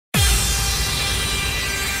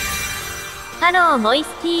ハローモイ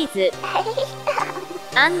スティーズ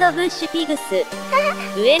アンドブッシュピグスウ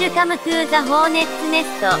ェルカムトゥーザホーネッツネ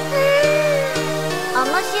スト。面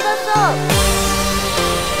白そう。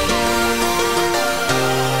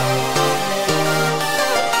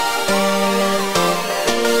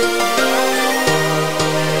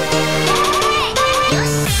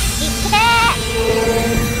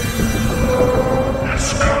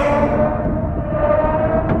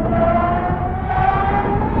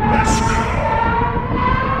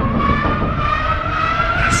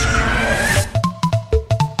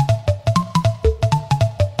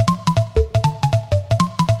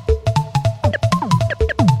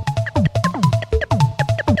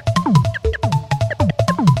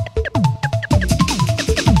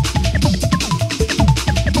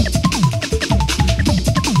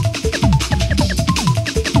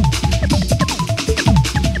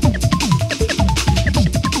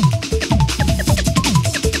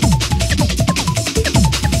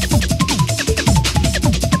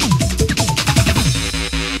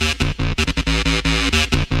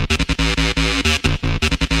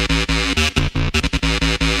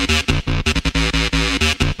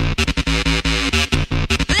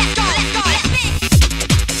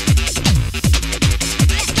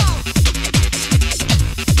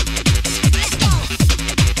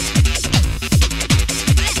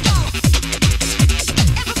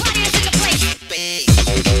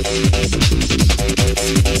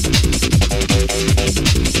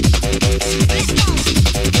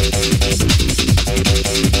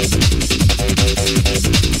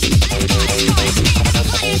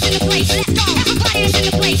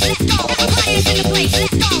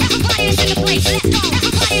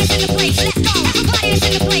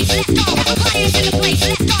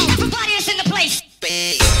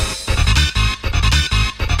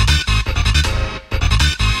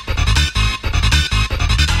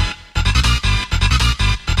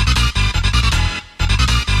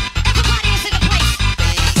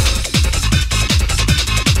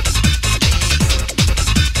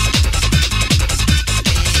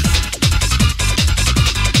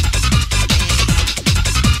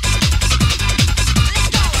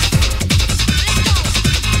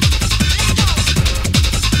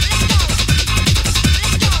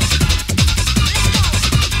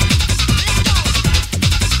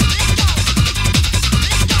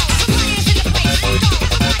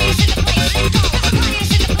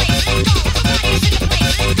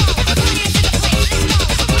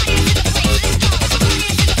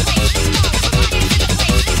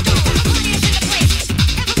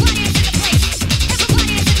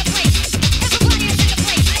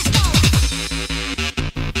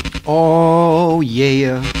Oh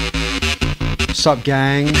yeah. Sup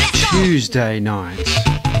gang, Tuesday night.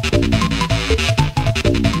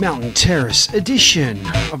 Mountain Terrace edition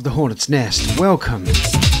of the Hornets Nest. Welcome.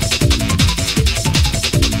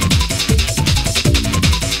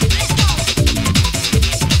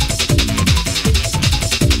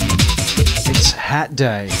 It's Hat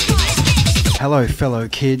Day. Hello fellow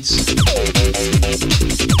kids.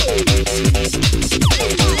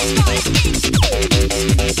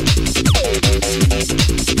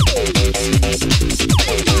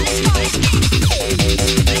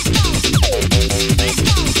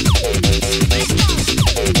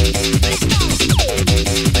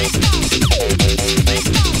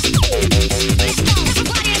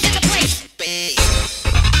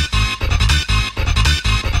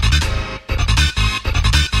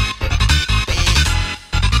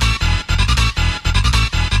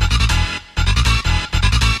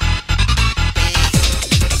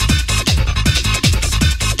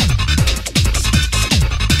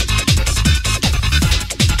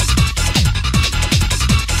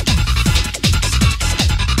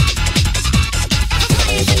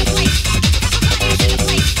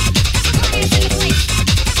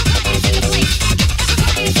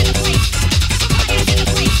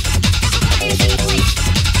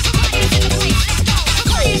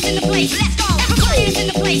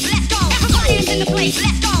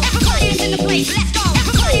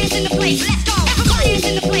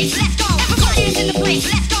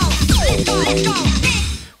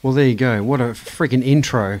 Well, there you go. What a freaking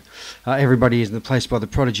intro. Everybody is in the place by the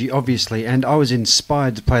Prodigy, obviously, and I was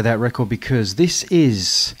inspired to play that record because this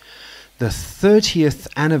is the 30th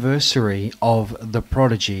anniversary of the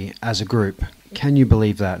Prodigy as a group. Can you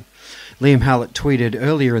believe that? Liam Howlett tweeted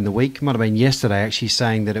earlier in the week, might have been yesterday actually,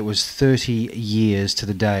 saying that it was 30 years to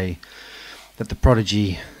the day that the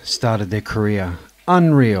Prodigy started their career.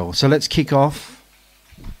 Unreal. So let's kick off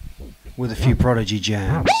with a few Prodigy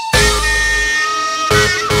jams.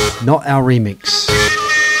 Not our remix,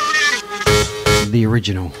 the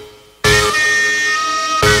original.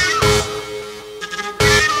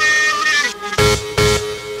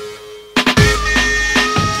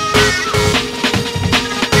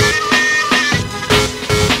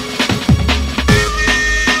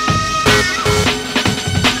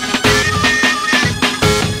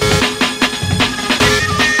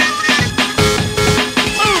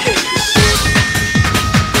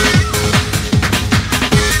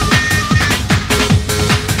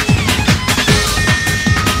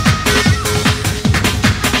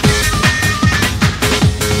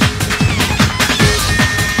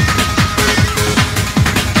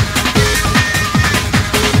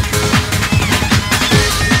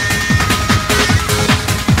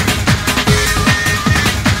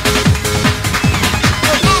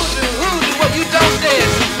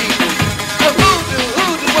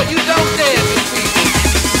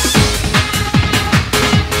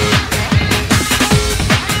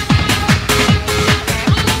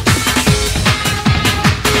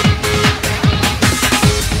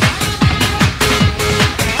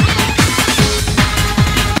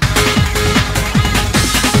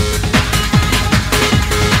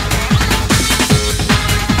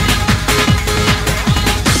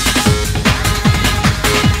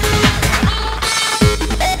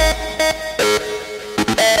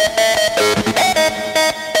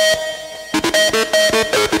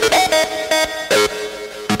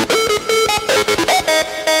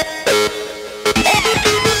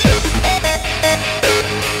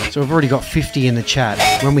 So I've already got 50 in the chat.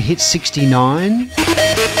 When we hit 69,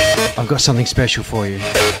 I've got something special for you.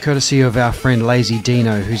 Courtesy of our friend Lazy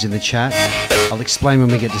Dino, who's in the chat. I'll explain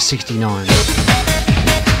when we get to 69.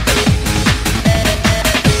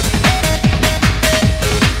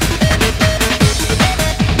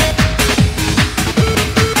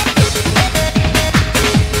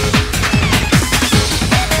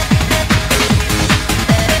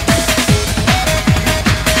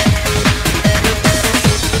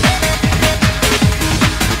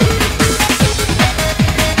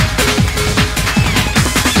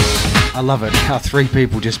 I love it, how 3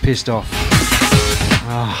 people just pissed off.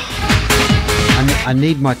 Oh, I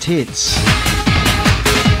need my tits.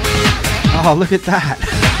 Oh, look at that.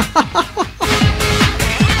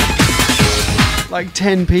 Like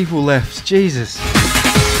 10 people left, Jesus.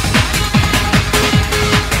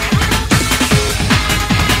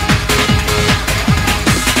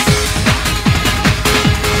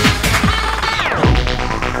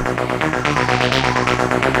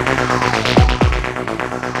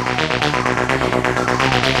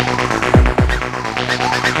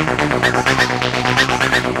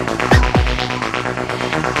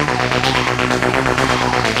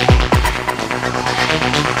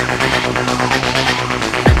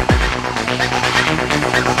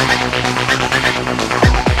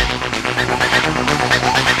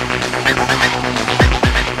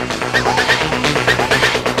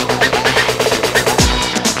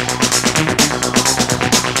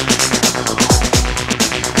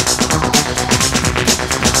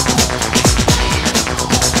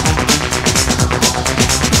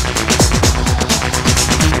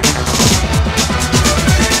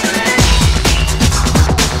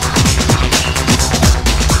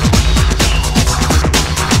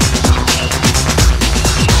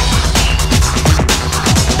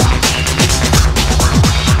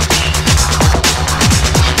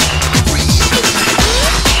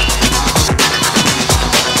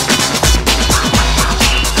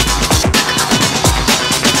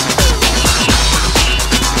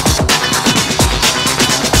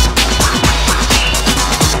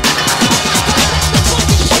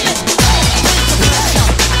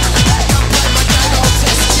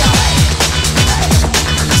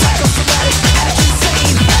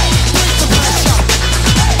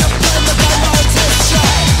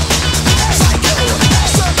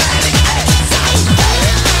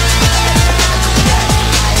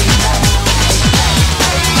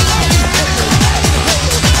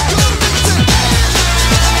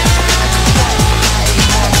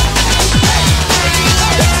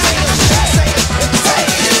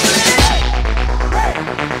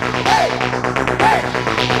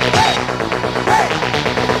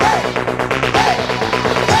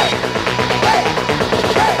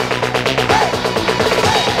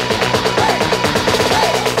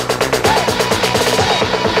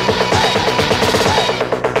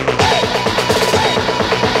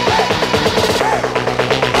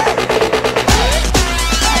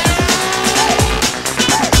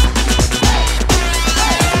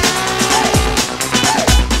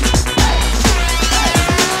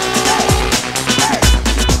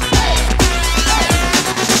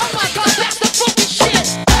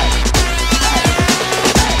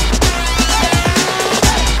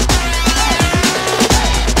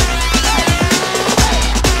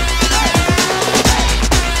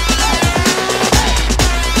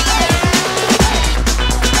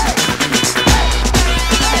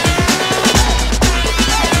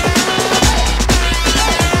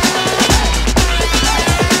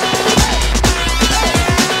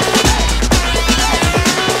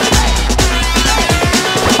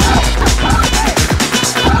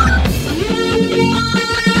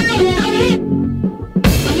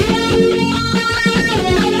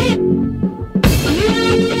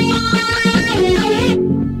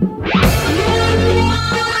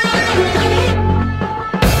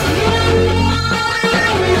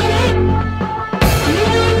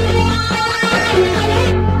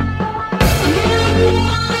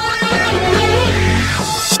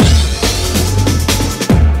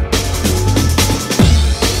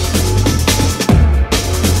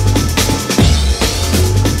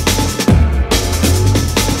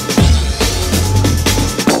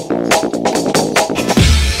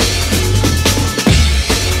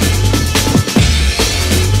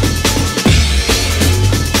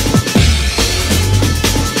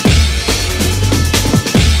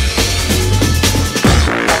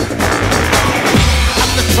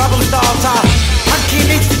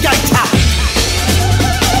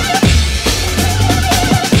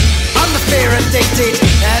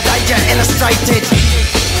 illustrated.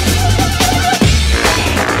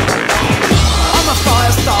 I'm a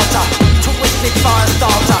fire starter. fire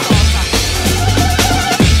starter.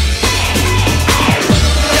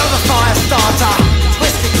 You're the fire starter,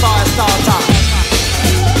 twisted fire starter.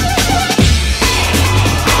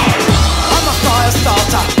 I'm a fire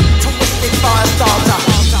starter, twisted fire starter.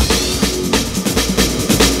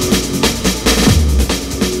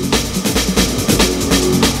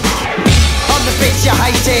 I'm the bitch you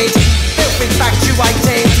hated, filth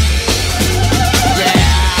infatuated. Yeah.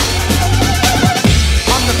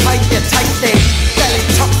 I'm the pain you tasted, fell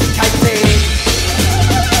intoxicated.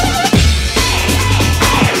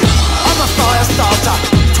 I'm a fire starter,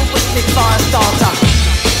 twisted fire starter.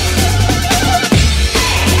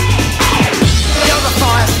 You're the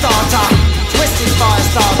fire starter, twisted fire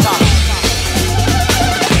starter.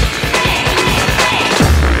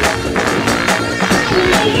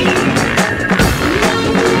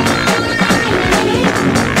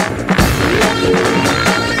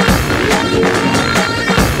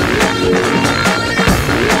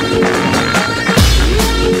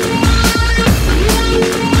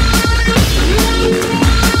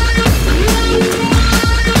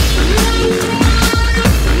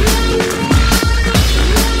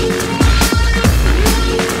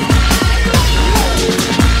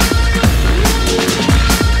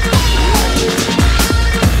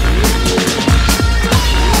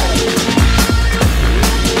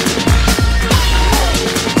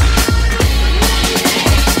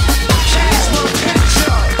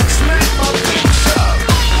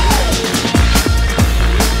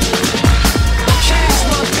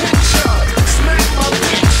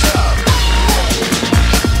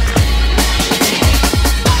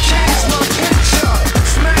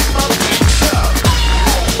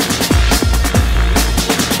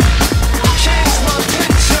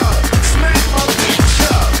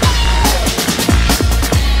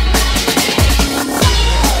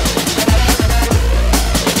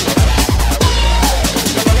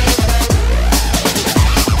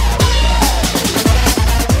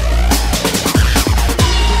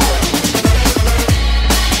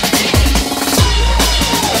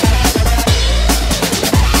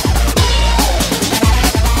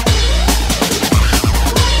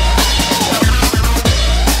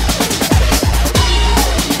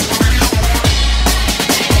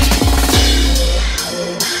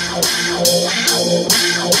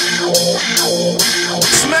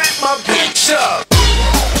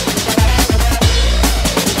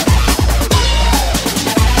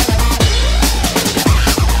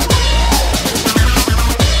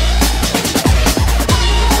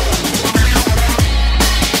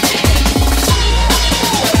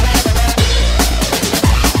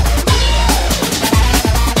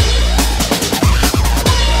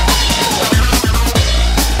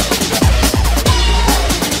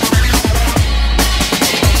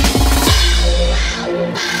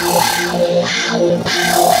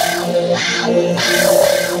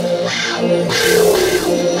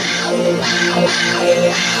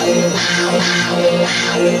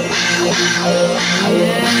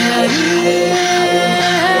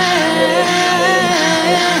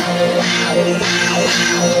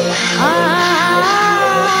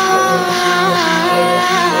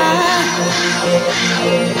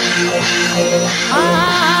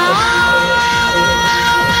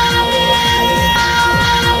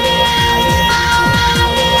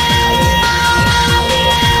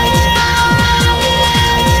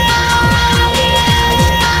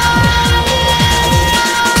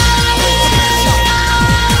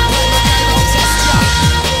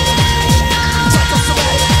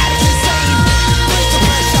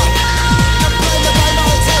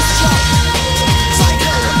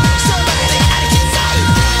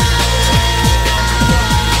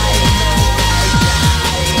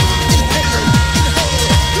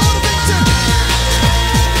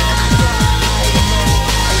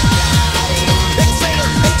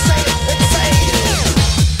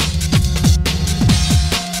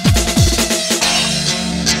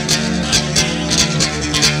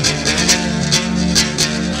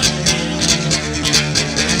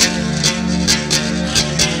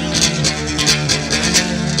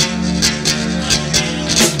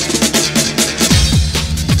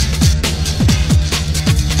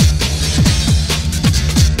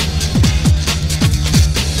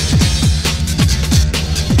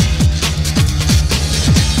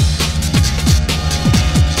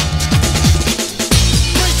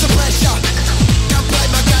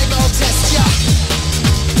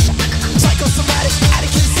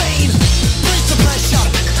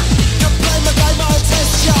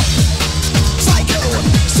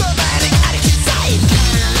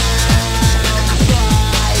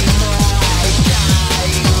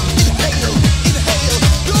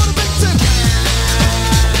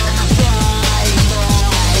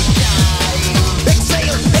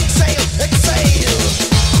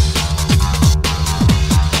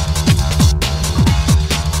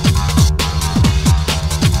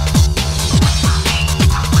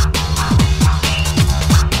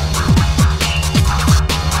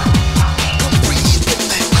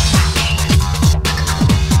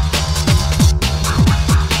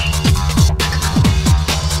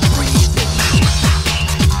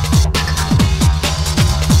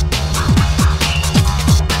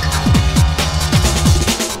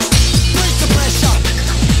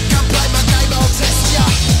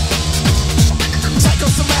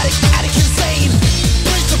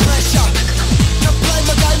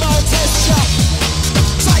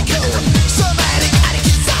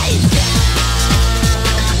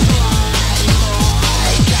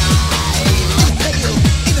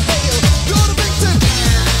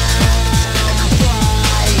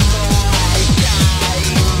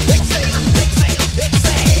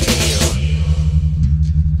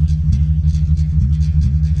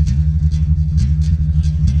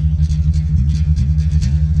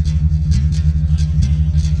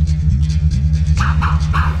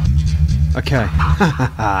 Okay.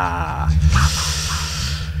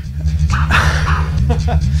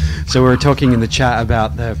 So we were talking in the chat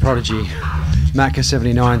about the Prodigy.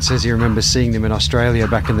 Macca79 says he remembers seeing them in Australia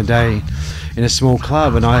back in the day in a small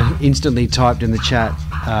club, and I instantly typed in the chat,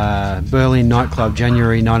 Berlin nightclub,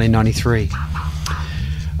 January 1993.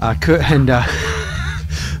 And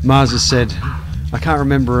Mars has said, I can't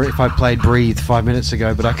remember if I played Breathe 5 minutes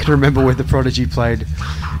ago, but I can remember where the Prodigy played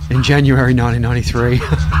in January 1993.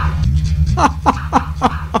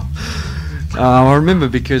 I remember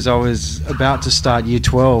because I was about to start year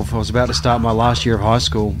 12. I was about to start my last year of high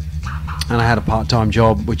school, and I had a part-time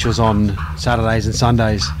job which was on Saturdays and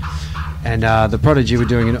Sundays, and the Prodigy were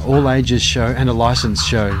doing an all-ages show and a licensed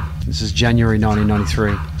show. This is January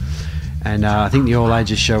 1993, and I think the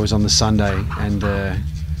all-ages show was on the Sunday, and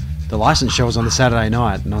the licensed show was on the Saturday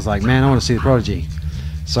night, and I was like, man, I want to see the Prodigy.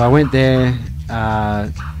 So I went there,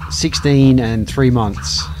 16 and 3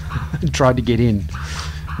 months, tried to get in,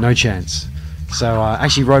 no chance. So I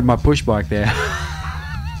actually rode my push bike there.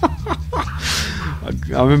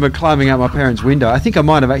 I remember climbing out my parents' window. I think I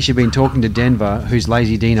might have actually been talking to Denver, who's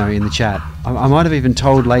Lazy Dino, in the chat. I might have even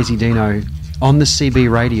told Lazy Dino on the CB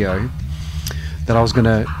radio that I was going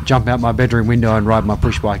to jump out my bedroom window and ride my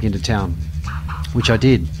push bike into town, which I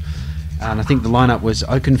did. And I think the lineup was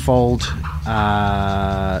Oakenfold,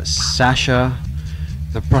 Sasha,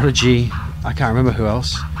 the Prodigy, I can't remember who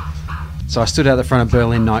else. So I stood out the front of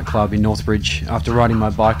Berlin nightclub in Northbridge after riding my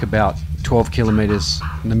bike about 12 kilometres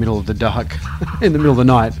in the middle of the dark, in the middle of the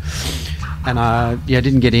night. And I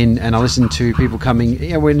didn't get in, and I listened to people coming.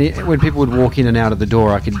 Yeah, when people would walk in and out of the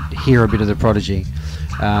door, I could hear a bit of the Prodigy.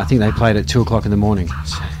 I think they played at 2 o'clock in the morning.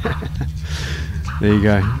 There you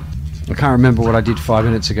go. I can't remember what I did 5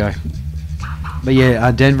 minutes ago. But yeah,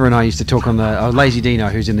 Denver and I used to talk on the... Lazy Dino,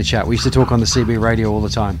 who's in the chat, we used to talk on the CB radio all the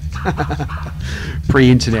time.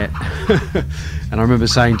 Pre-internet. And I remember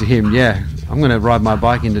saying to him, yeah, I'm going to ride my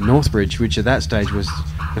bike into Northbridge, which at that stage was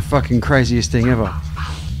the fucking craziest thing ever.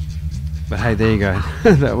 But hey, there you go.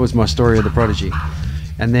 That was my story of the Prodigy.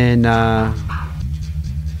 And then,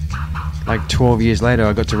 like 12 years later,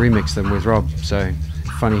 I got to remix them with Rob. So,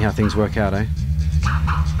 funny how things work out, eh?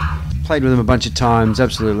 Played with them a bunch of times,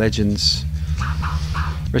 absolute legends.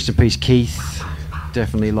 Rest in peace, Keith.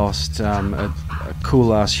 Definitely lost a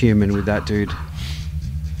cool-ass human with that dude.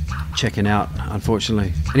 Checking out,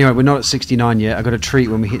 unfortunately. Anyway, we're not at 69 yet. I got a treat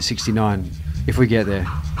when we hit 69, if we get there.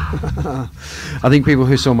 I think people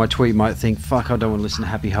who saw my tweet might think, fuck, I don't want to listen to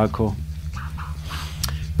happy hardcore.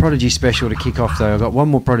 Prodigy special to kick off, though. I've got one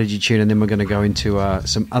more Prodigy tune, and then we're going to go into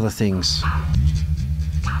some other things.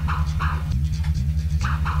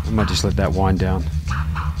 I might just let that wind down.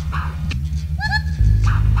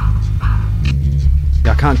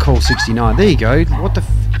 I can't call 69. There you go. What the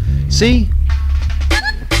see?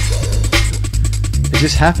 It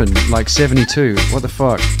just happened like 72. What the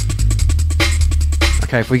fuck?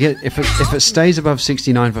 Okay, if it stays above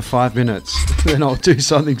 69 for 5 minutes, then I'll do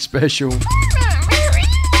something special.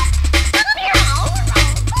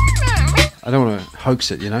 I don't want to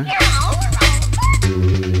hoax it, you know?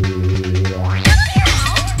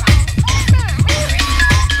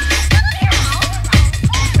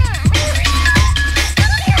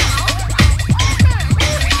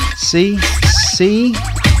 See?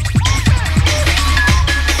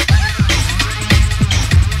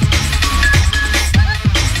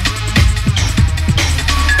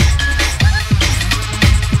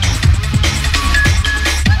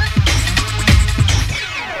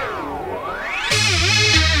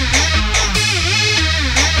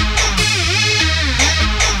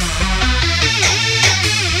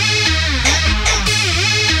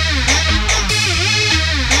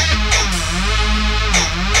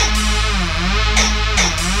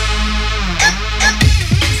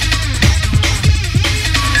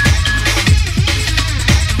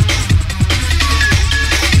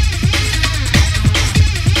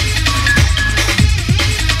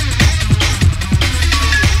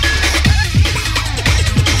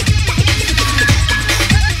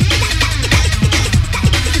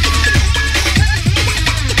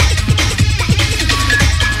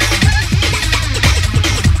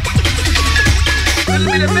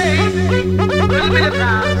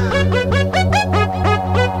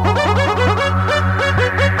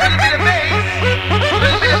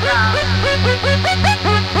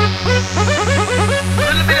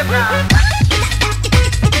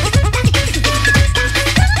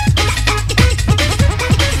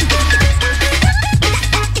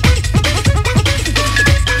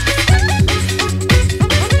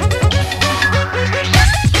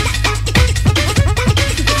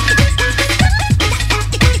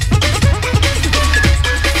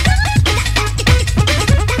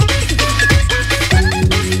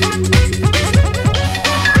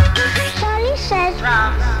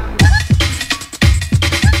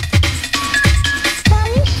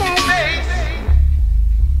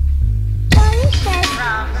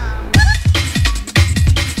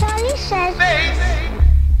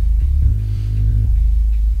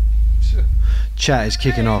 Chat is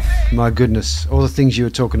kicking off. My goodness, all the things you were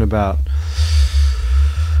talking about.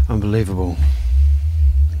 Unbelievable.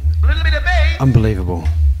 Unbelievable.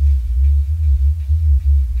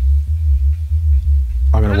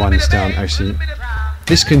 I'm going to wind this down, actually.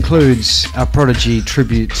 This concludes our Prodigy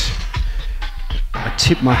tribute. I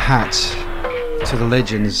tip my hat to the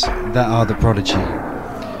legends that are the Prodigy.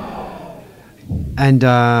 And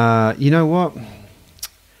you know what?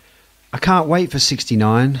 I can't wait for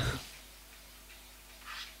 69.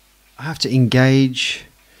 I have to engage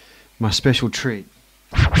my special treat.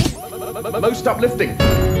 Most uplifting.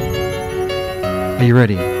 Are you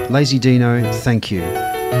ready? Lazy Dino, thank you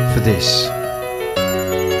for this.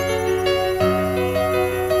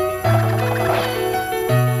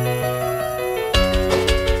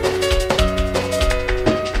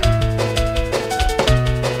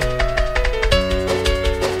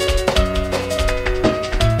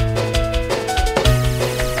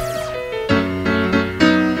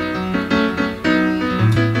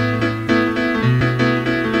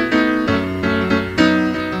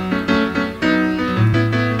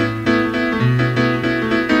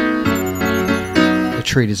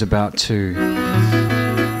 Treat is about to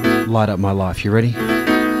light up my life. You ready?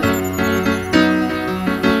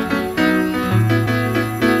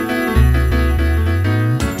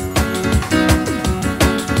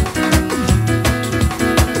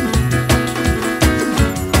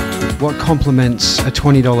 What complements a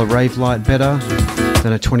 $20 rave light better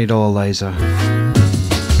than a $20 laser?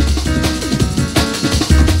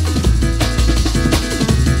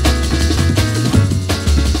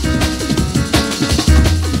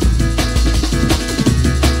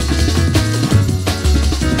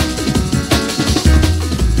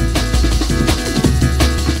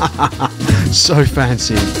 So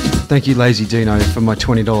fancy. Thank you, Lazy Dino, for my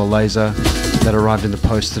 $20 laser that arrived in the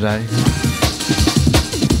post today.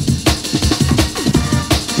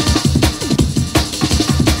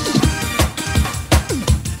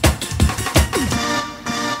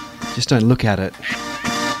 Just don't look at it.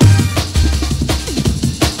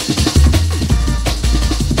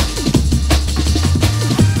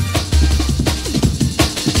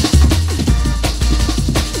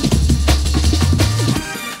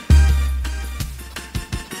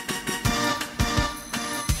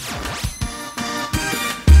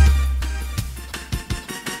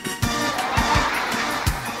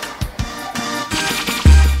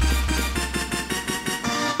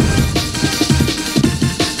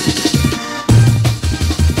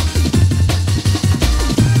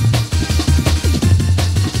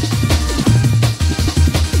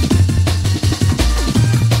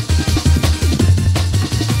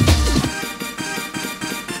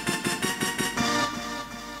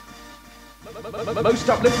 Most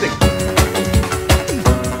uplifting.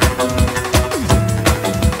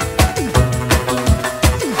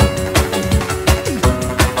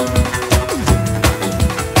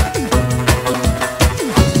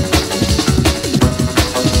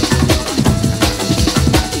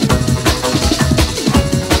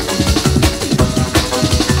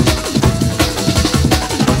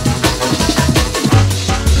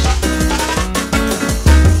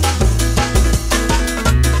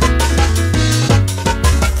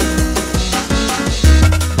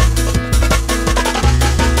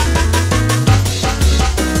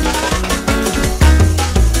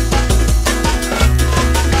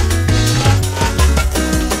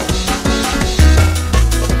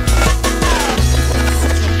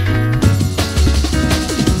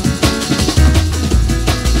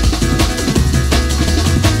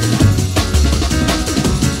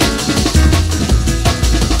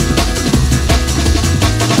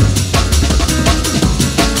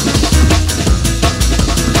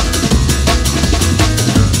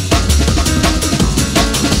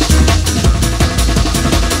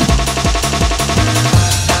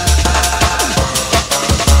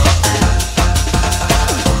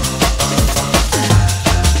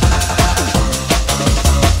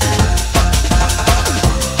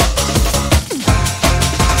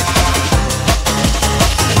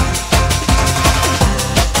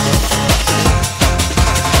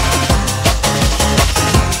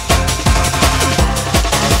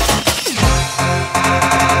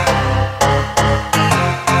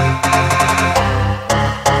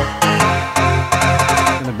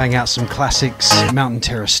 Bang out some classics, Mountain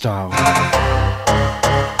Terrace style.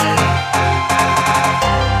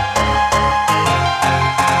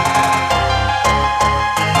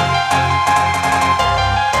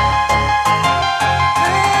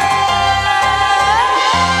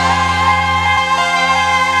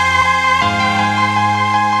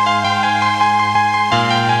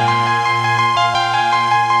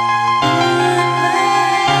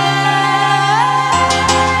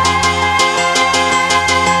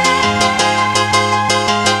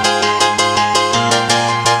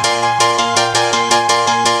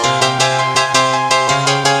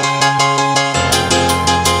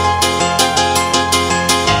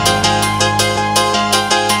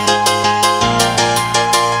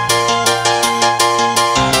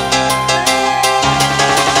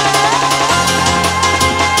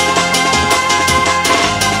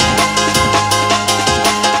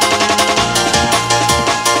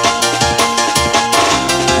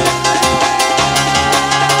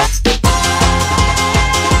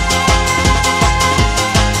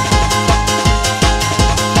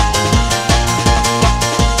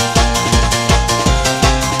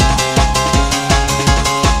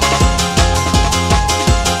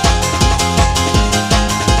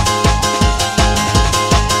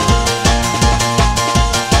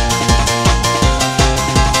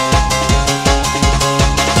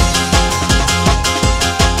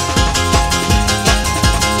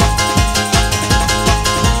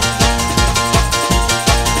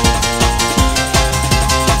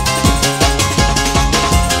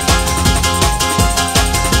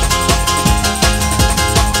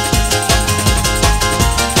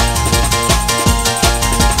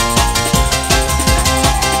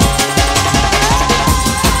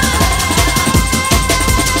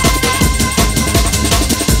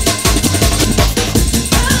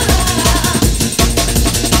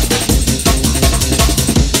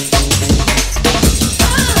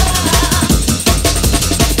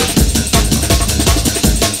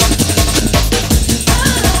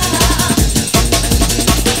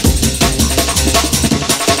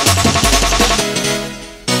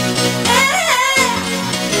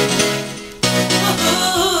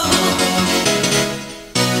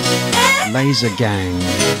 Laser Gang.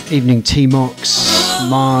 Evening T-Mox,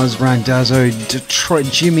 Mars, Randazzo, Detroit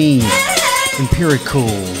Jimmy, Empirical,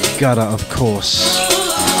 Gutter, of course.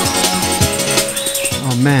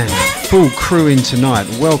 Oh man, full crew in tonight.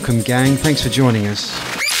 Welcome, gang. Thanks for joining us.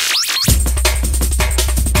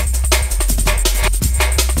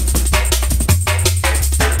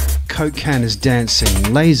 Coke can is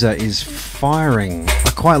dancing. Laser is firing.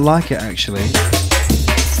 I quite like it, actually.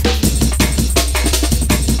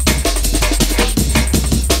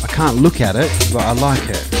 I can't look at it, but I like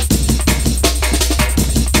it.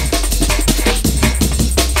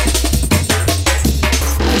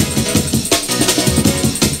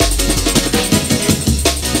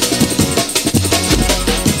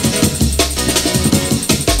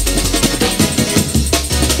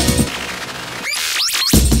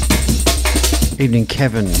 Evening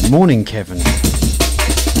Kevin, morning Kevin.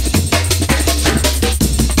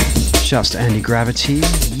 Shouts to Andy Gravity,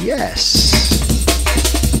 yes.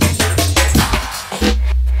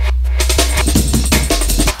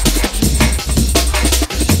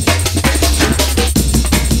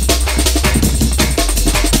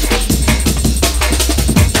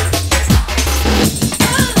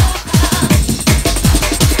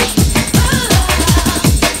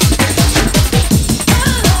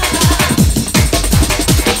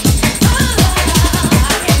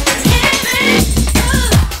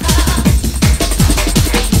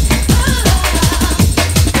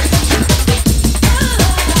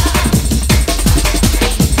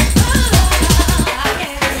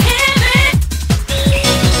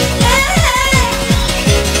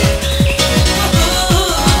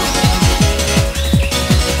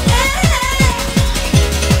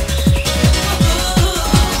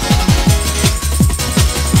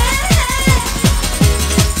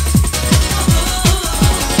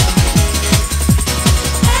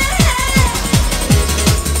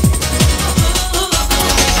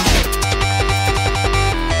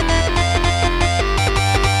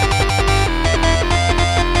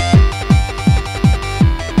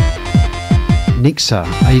 Nixa,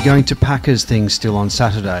 are you going to Packers thing still on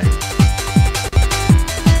Saturday?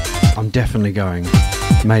 I'm definitely going.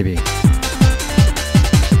 Maybe.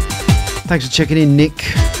 Thanks for checking in, Nick.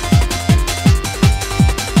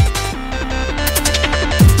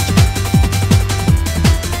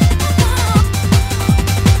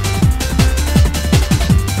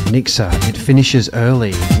 Nixa, it finishes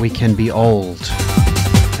early. We can be old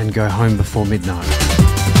and go home before midnight.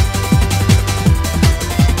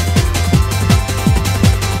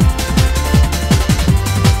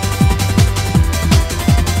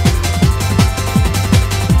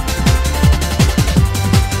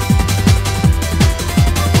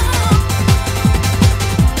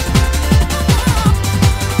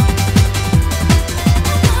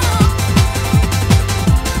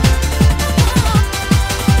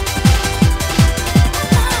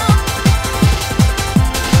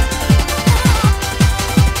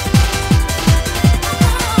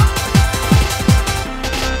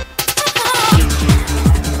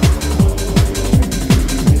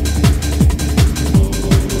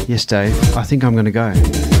 Yes, Dave, I think I'm going to go.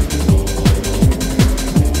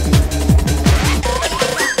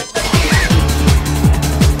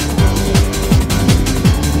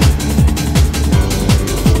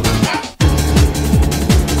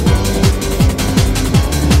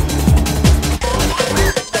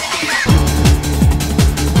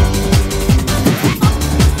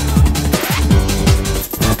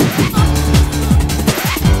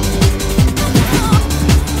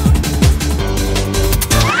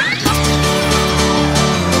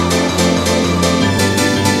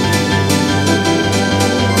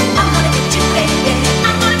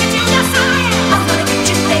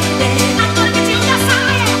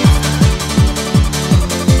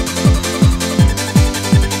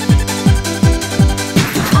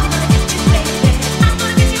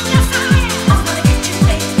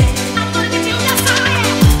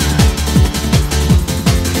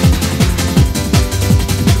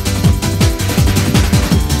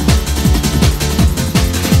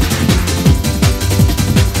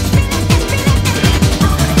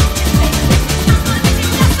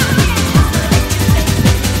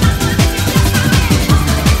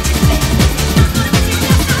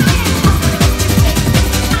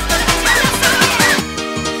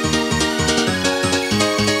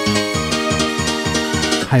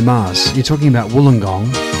 Hey Mars, you're talking about Wollongong.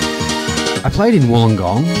 I played in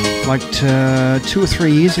Wollongong like 2 or 3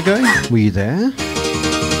 years ago. Were you there?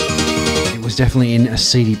 It was definitely in a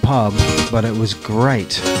seedy pub, but it was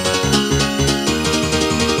great.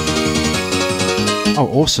 Oh,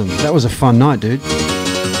 awesome. That was a fun night, dude.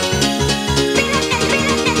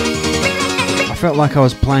 felt like I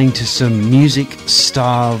was playing to some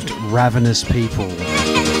music-starved, ravenous people.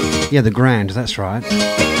 Yeah, the Grand, that's right.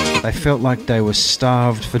 They felt like they were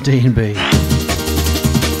starved for D&B.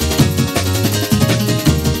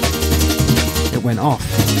 It went off.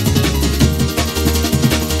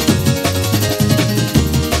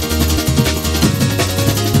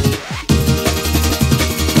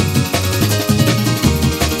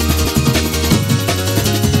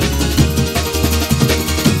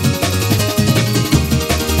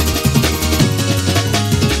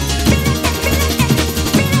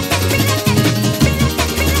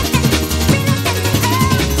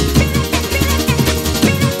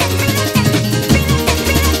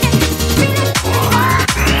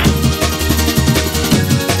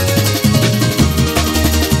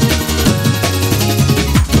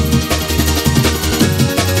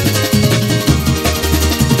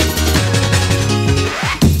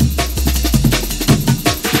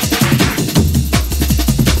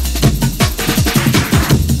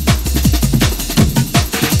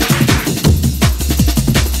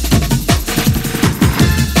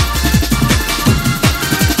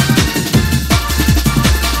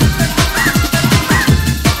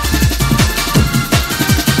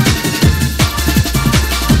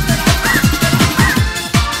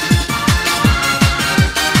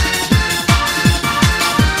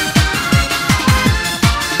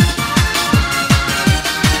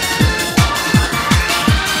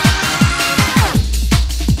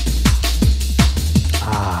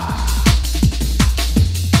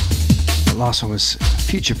 Last one was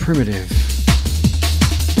Future Primitive.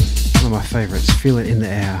 One of my favourites, Feel It in the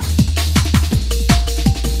Air.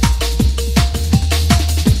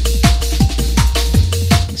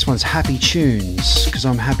 This one's Happy Tunes, because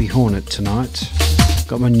I'm Happy Hornet tonight.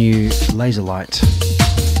 Got my new laser light.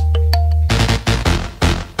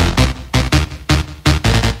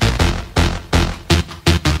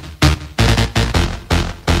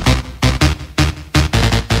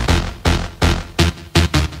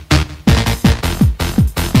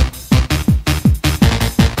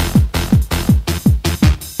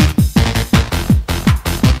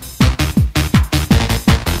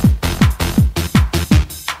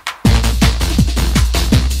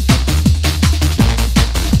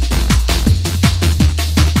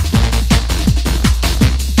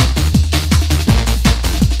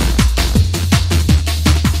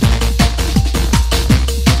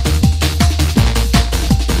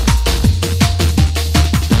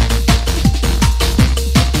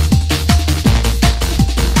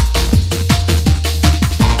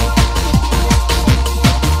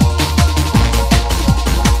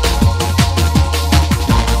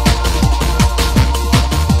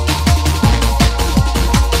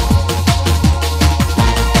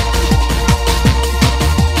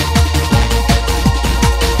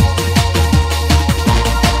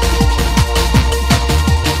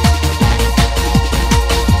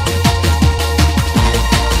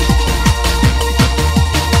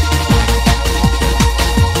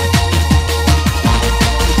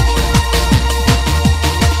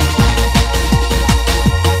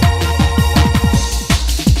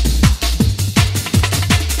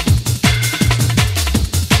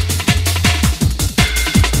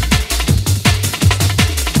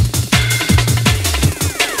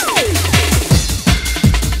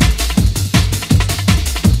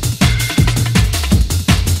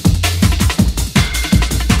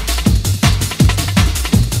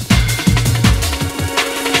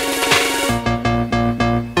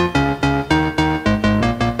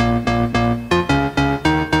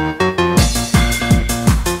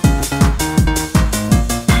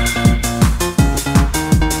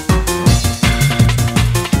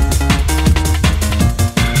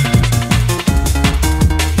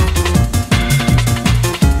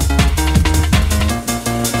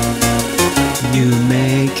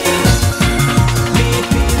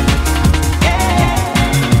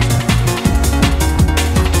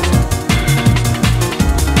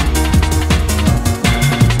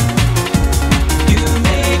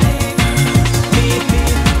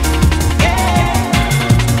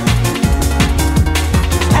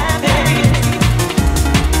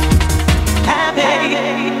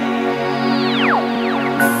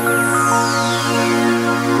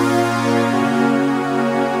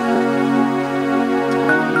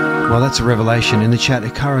 Well, that's a revelation. In the chat,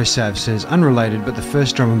 Ikaro Sav says, unrelated, but the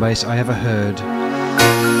first drum and bass I ever heard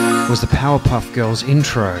was the Powerpuff Girls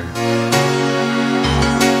intro.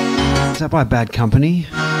 Is that by Bad Company?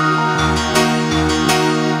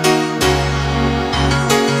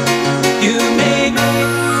 You make me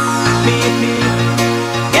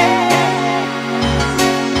yeah.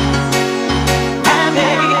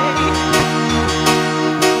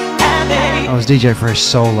 DJ Fresh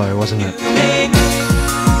solo, wasn't it?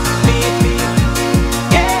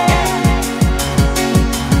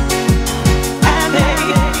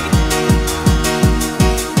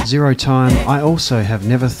 Zero Time, I also have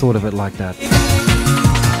never thought of it like that.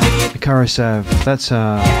 Ikaro Sav, that's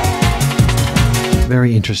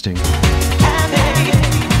very interesting.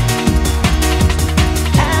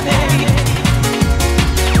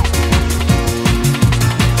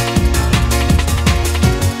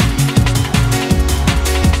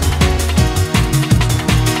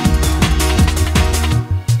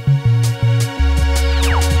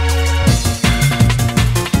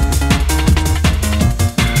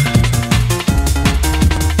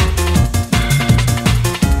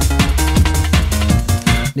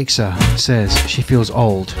 Nixa says she feels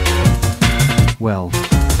old. Well,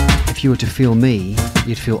 if you were to feel me,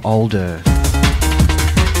 you'd feel older.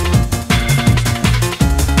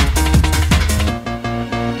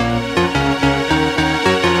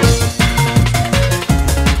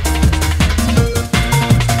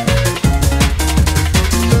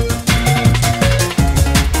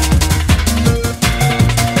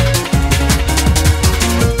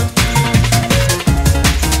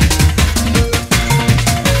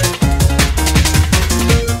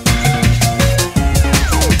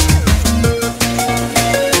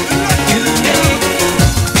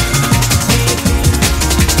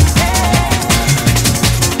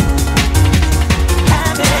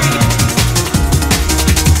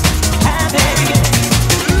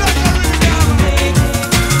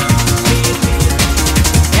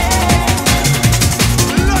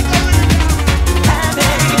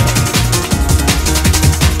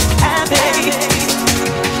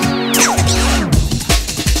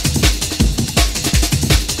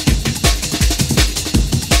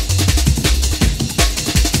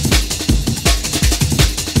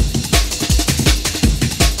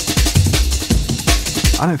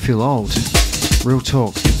 I don't feel old. Real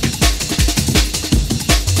talk.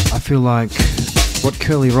 I feel like what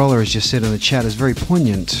Curly Roller has just said in the chat is very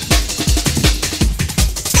poignant.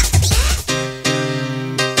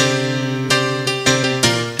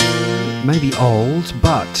 Maybe old,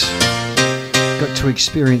 but got to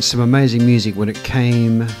experience some amazing music when it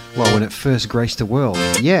came, well, when it first graced the world.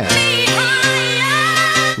 Yeah.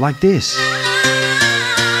 Like this.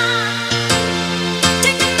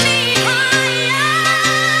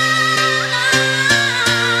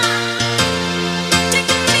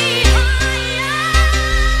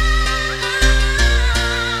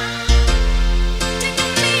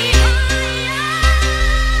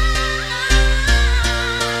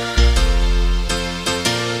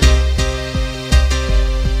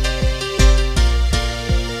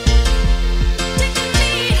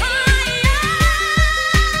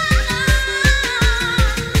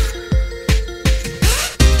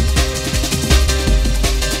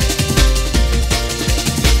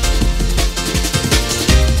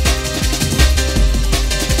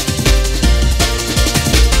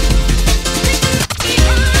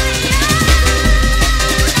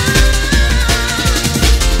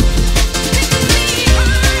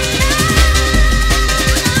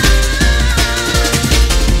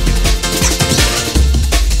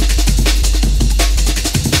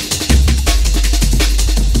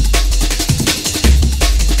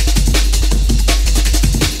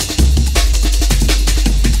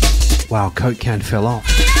 Wow, Coke can fell off.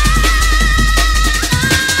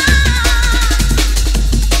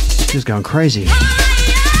 Just going crazy.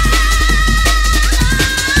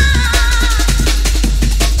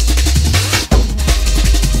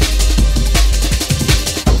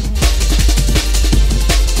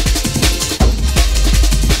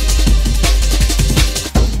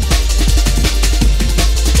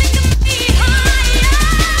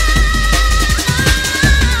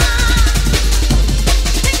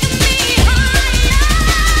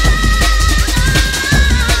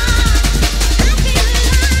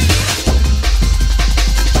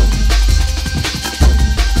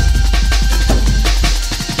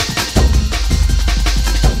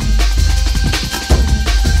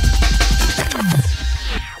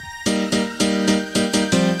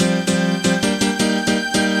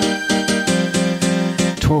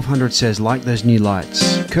 Says, like those new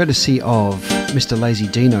lights, courtesy of Mr. Lazy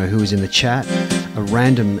Dino, who was in the chat, a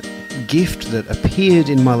random gift that appeared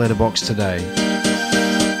in my letterbox today.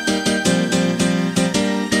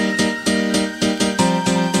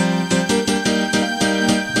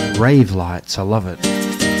 Rave lights, I love it.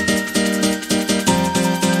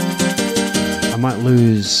 I might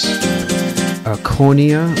lose a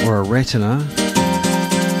cornea or a retina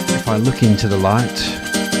if I look into the light.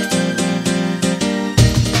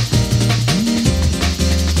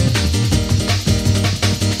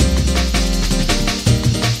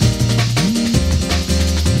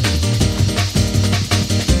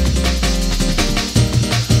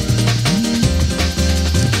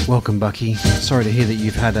 Bucky. Sorry to hear that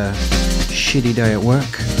you've had a shitty day at work.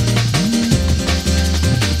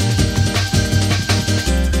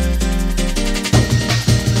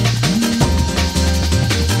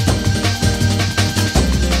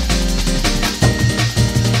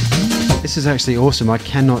 This is actually awesome. I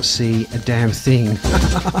cannot see a damn thing.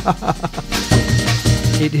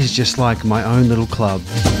 It is just like my own little club.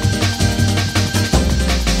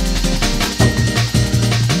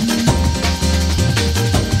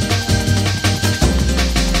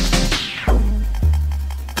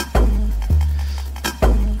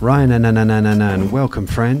 Ryan, welcome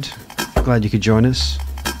friend. Glad you could join us.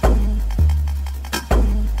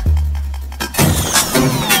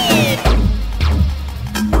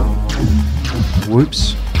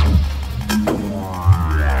 Whoops.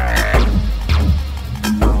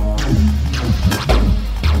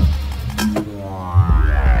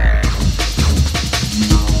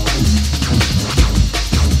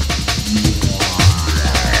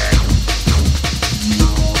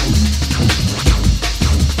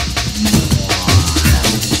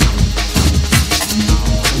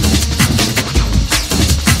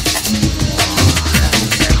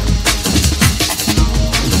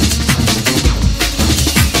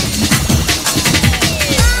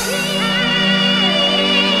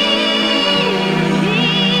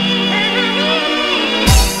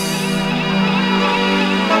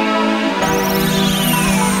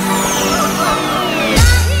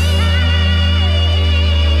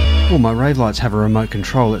 My rave lights have a remote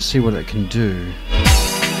control. Let's see what it can do.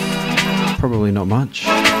 Probably not much.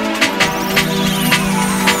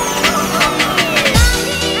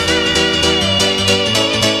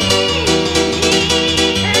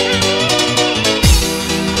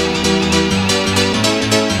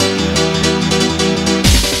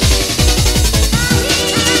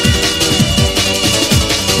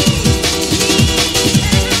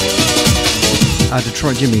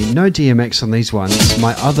 Detroit Jimmy, no DMX on these ones.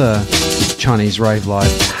 My other Chinese rave light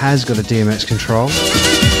has got a DMX control.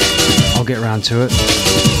 I'll get around to it.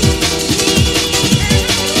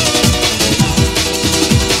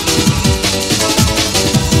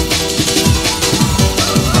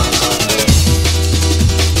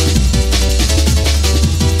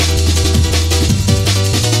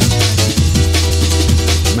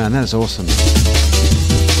 Man, that's awesome.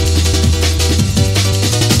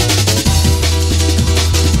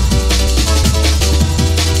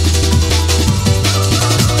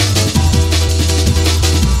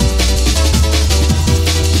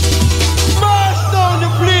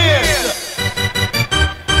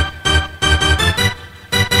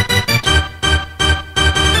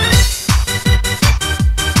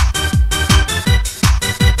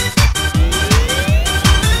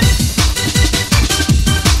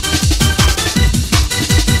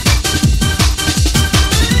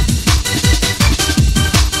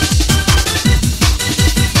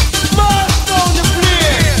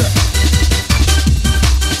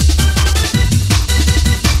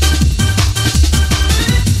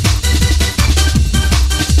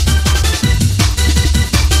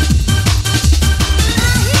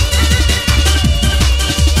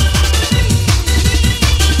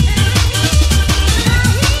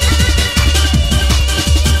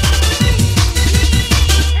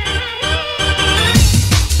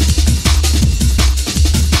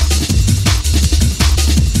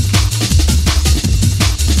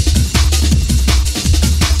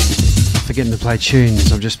 Forgetting to play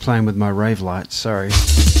tunes. I'm just playing with my rave lights, sorry.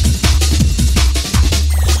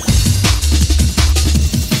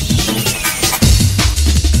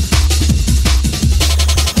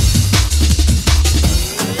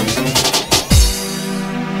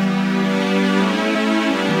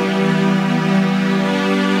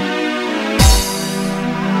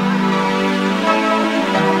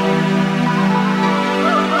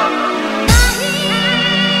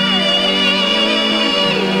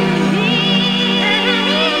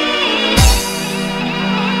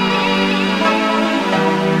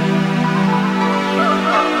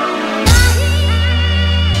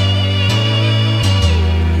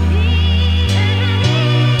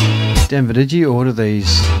 Denver, did you order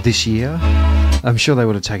these this year? I'm sure they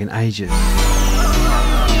would have taken ages.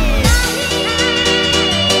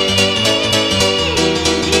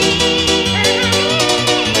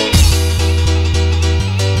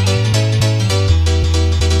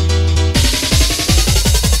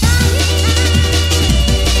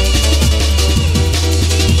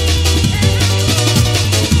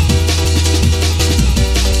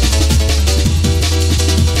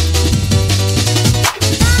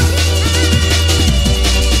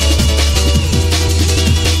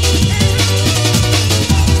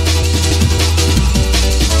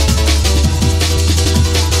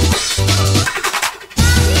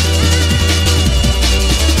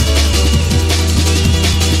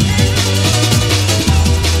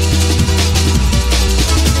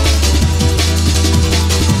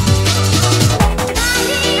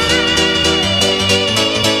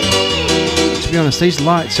 honest, these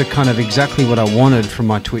lights are kind of exactly what I wanted from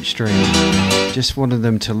my Twitch stream. Just wanted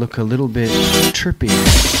them to look a little bit trippy.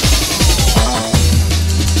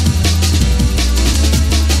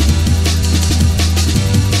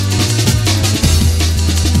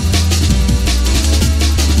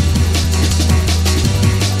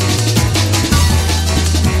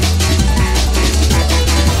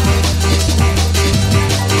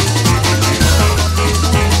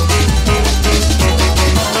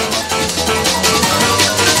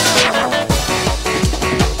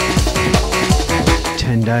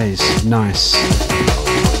 10 days, nice.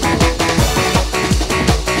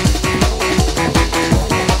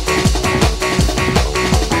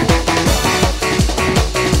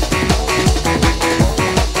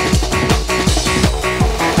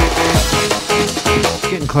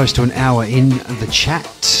 Getting close to an hour in the chat,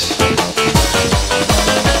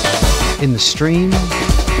 in the stream.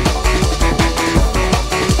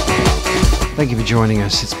 Thank you for joining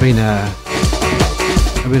us. It's been a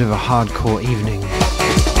bit of a hardcore evening.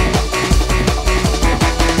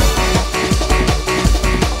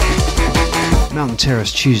 Mountain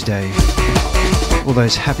Terrace Tuesday. All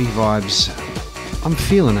those happy vibes. I'm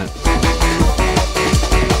feeling it.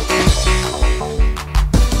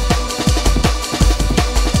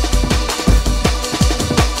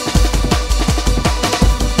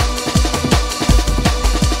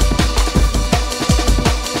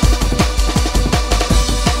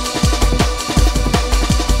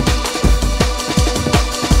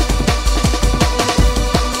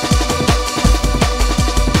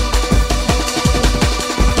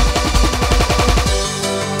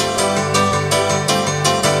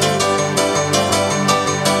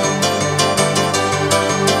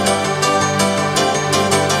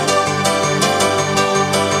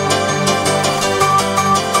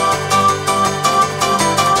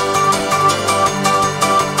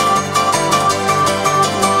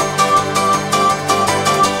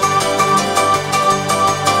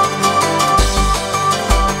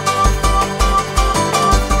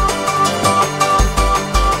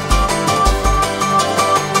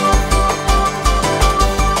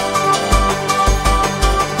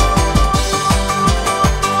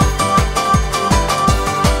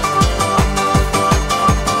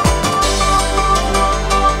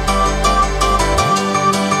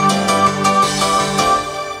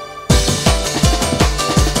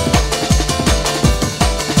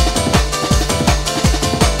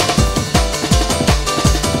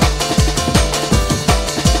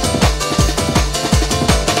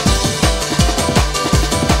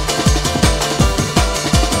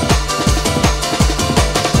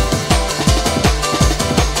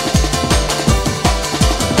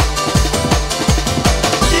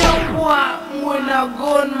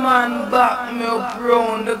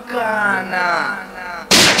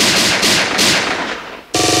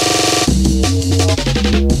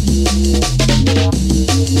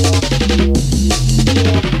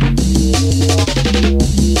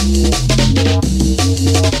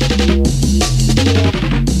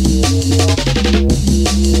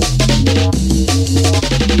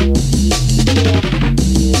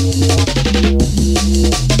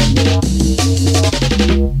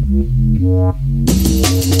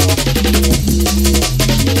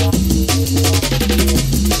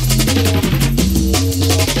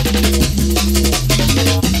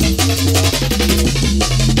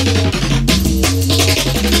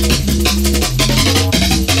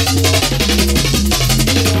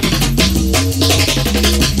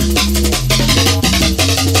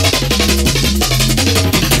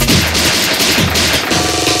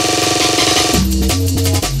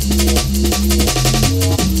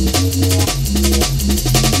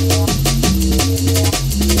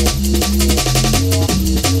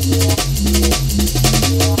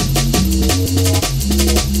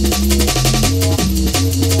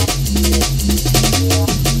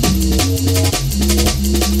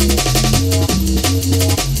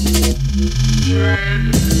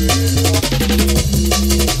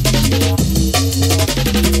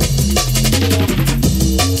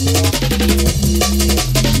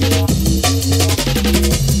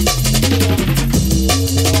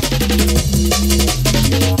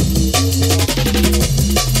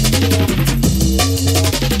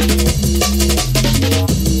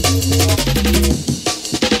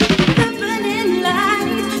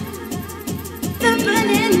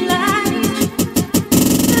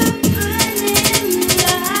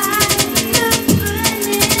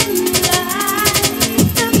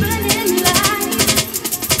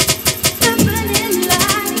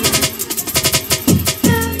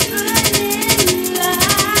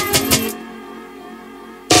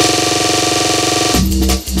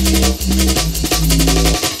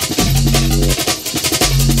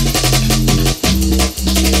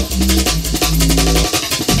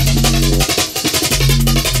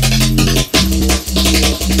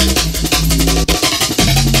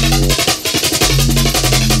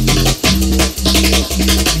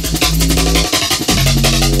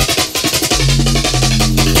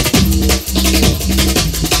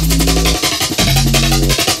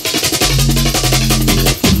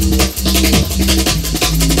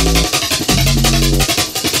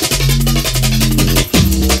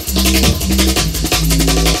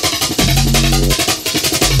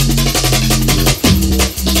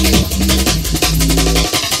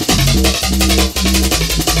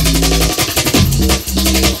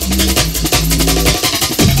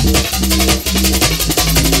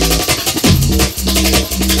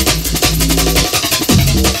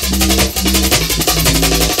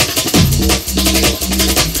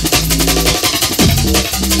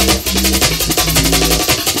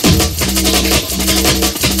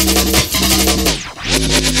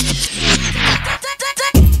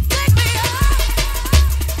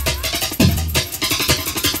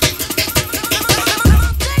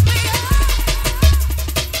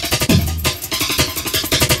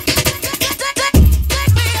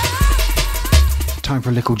 Time for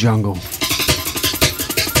a little jungle.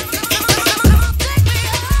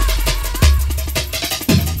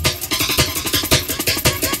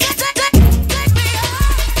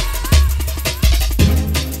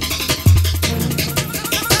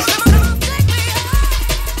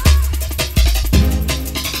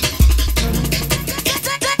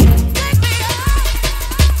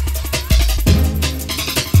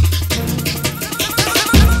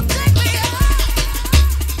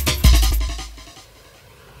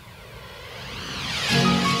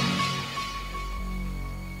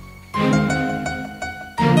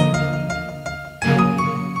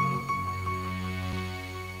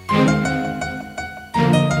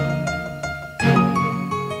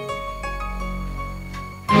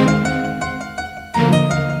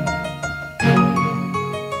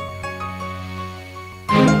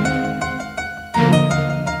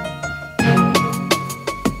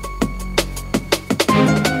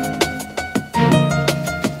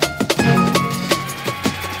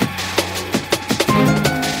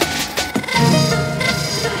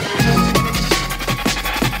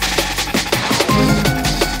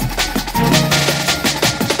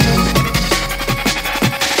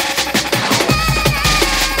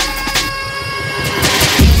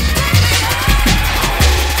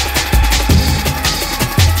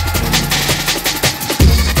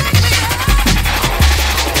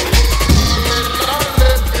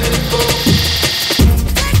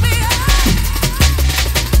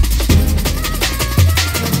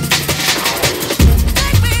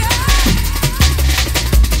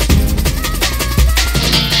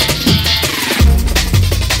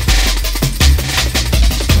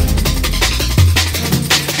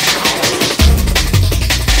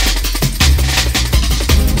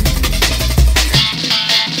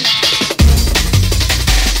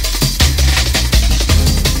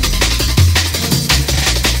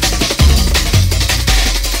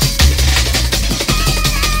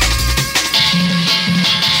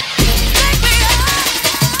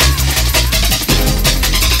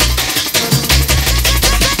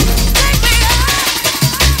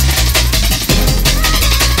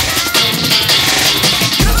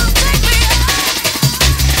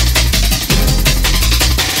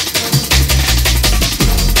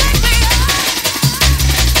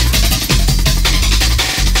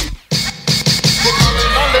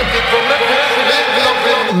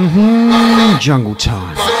 Jungle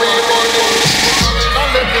Time.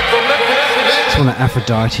 It's one of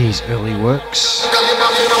Aphrodite's early works.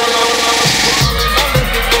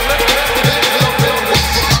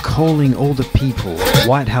 Calling All the People,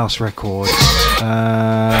 White House Records,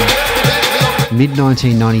 mid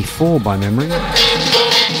 1994 by memory.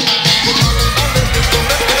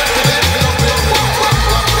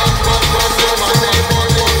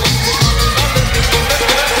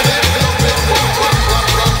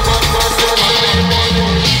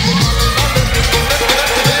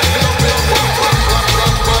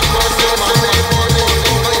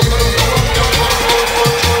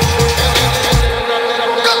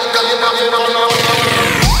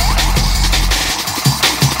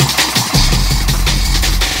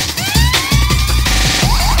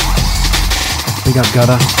 Big up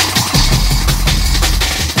Gutter.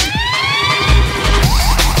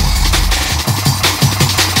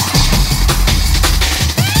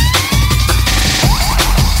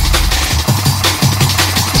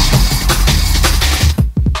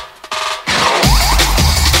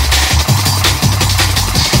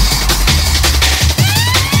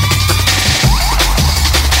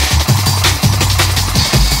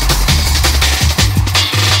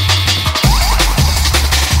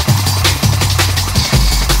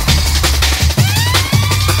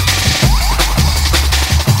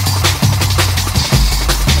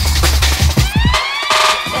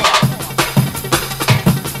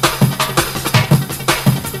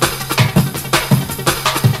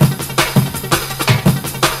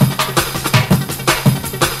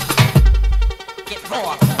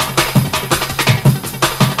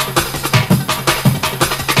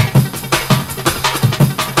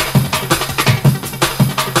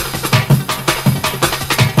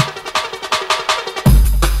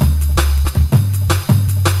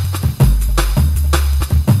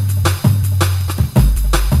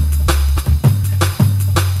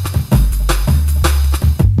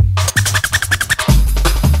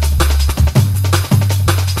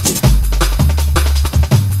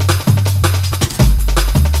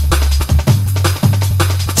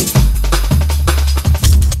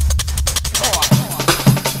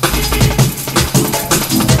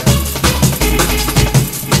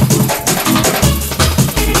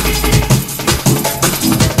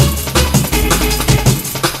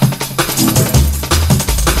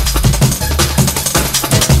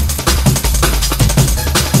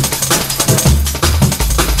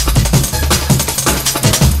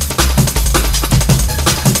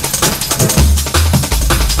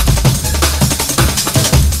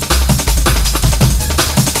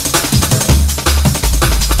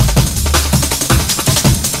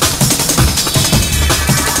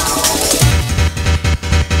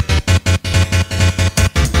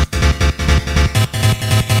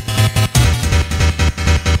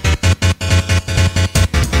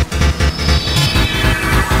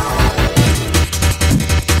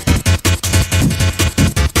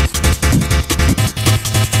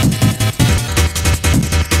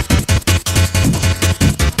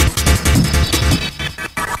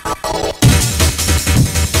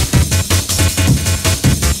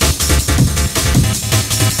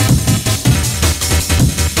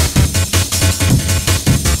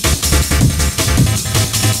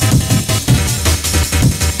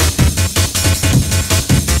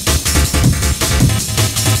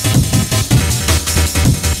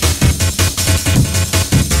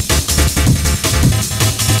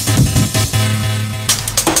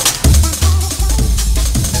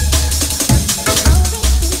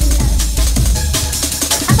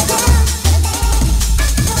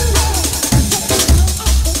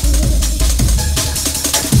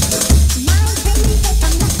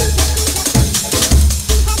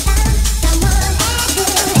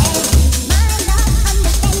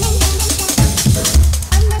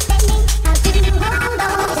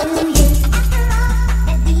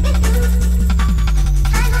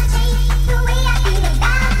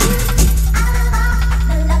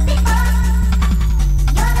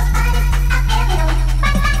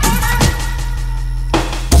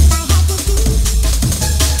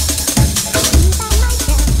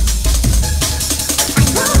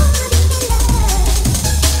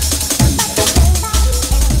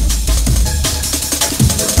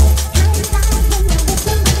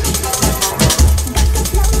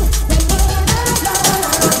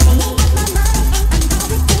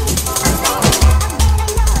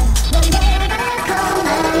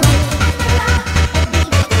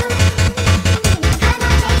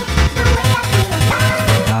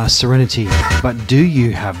 Serenity. But do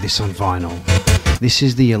you have this on vinyl? This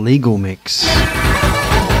is the illegal mix.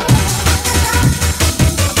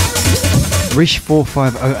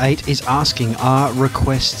 Rish4508 is asking, are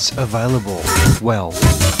requests available? Well,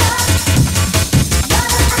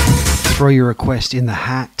 throw your request in the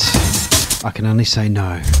hat. I can only say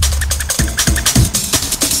no.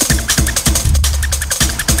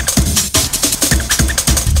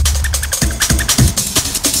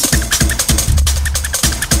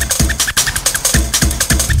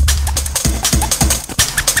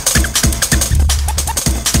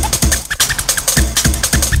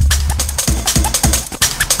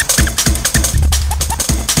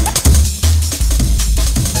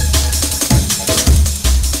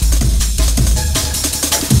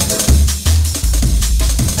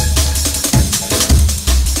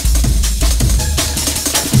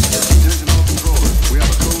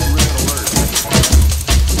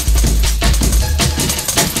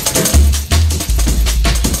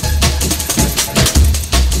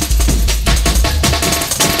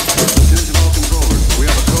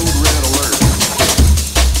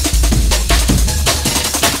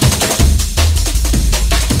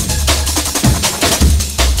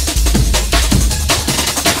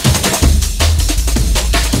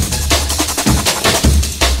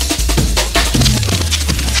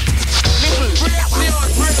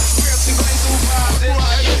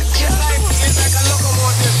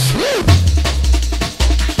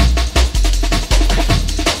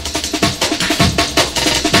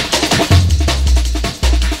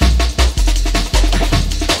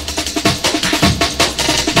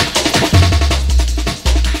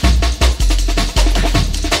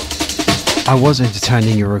 I was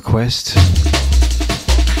entertaining your request.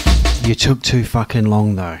 You took too fucking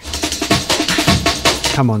long though.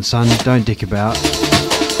 Come on son, don't dick about.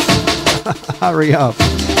 Hurry up.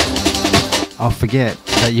 I'll forget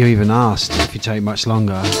that you even asked if you take much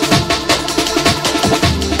longer.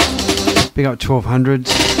 Big up 1200.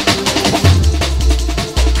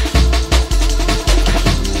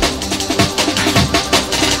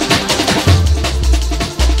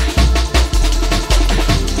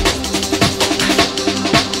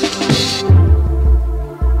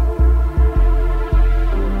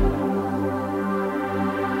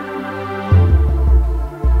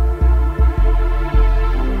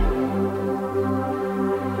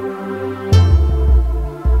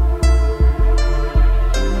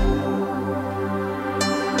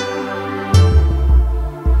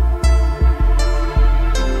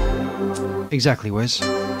 Exactly, Wes.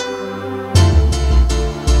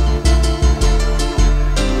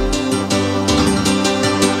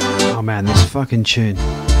 Oh man, this fucking tune.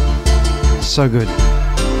 So good.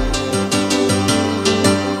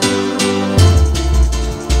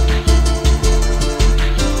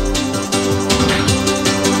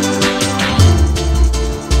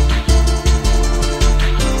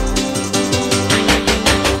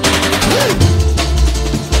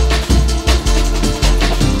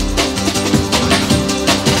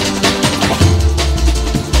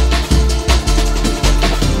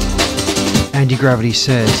 Gravity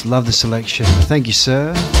says, love the selection. Thank you,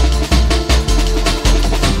 sir.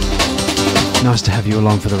 Nice to have you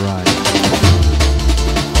along for the ride.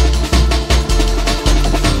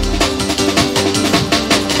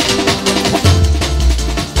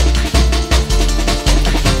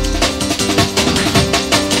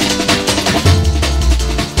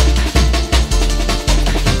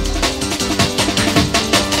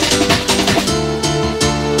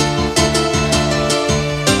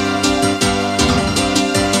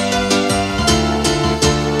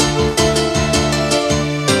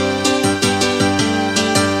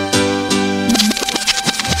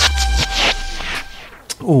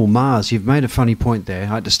 Oh, Mars, you've made a funny point there. I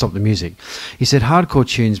had to stop the music. He said hardcore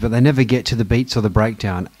tunes, but they never get to the beats or the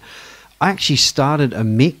breakdown. I actually started a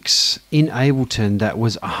mix in Ableton that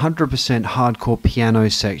was 100% hardcore piano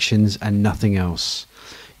sections and nothing else.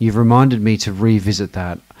 You've reminded me to revisit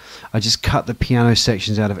that. I just cut the piano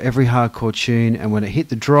sections out of every hardcore tune, and when it hit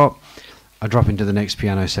the drop, I drop into the next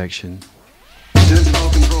piano section. Attention all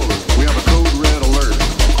controllers, we have a code red alert.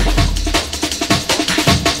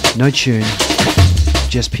 No tune,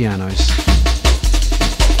 just pianos.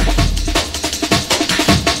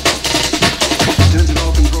 Attention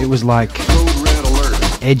all controllers, It was like code red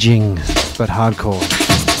alert. edging, but hardcore.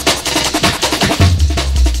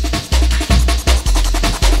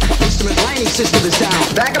 Instrument lining system is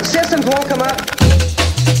down. Backup systems won't come up.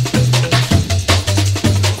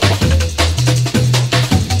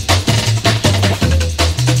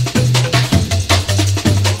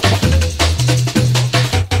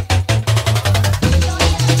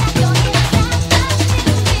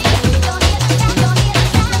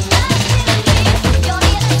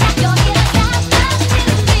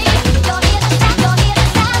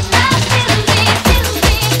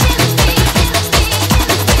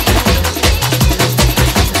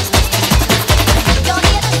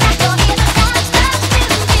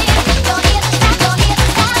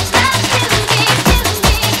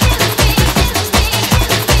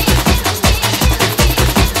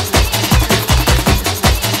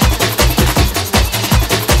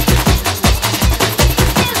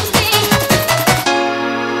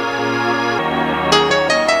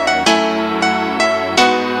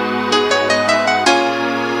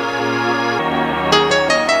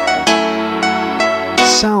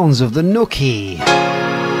 sounds of the nookie.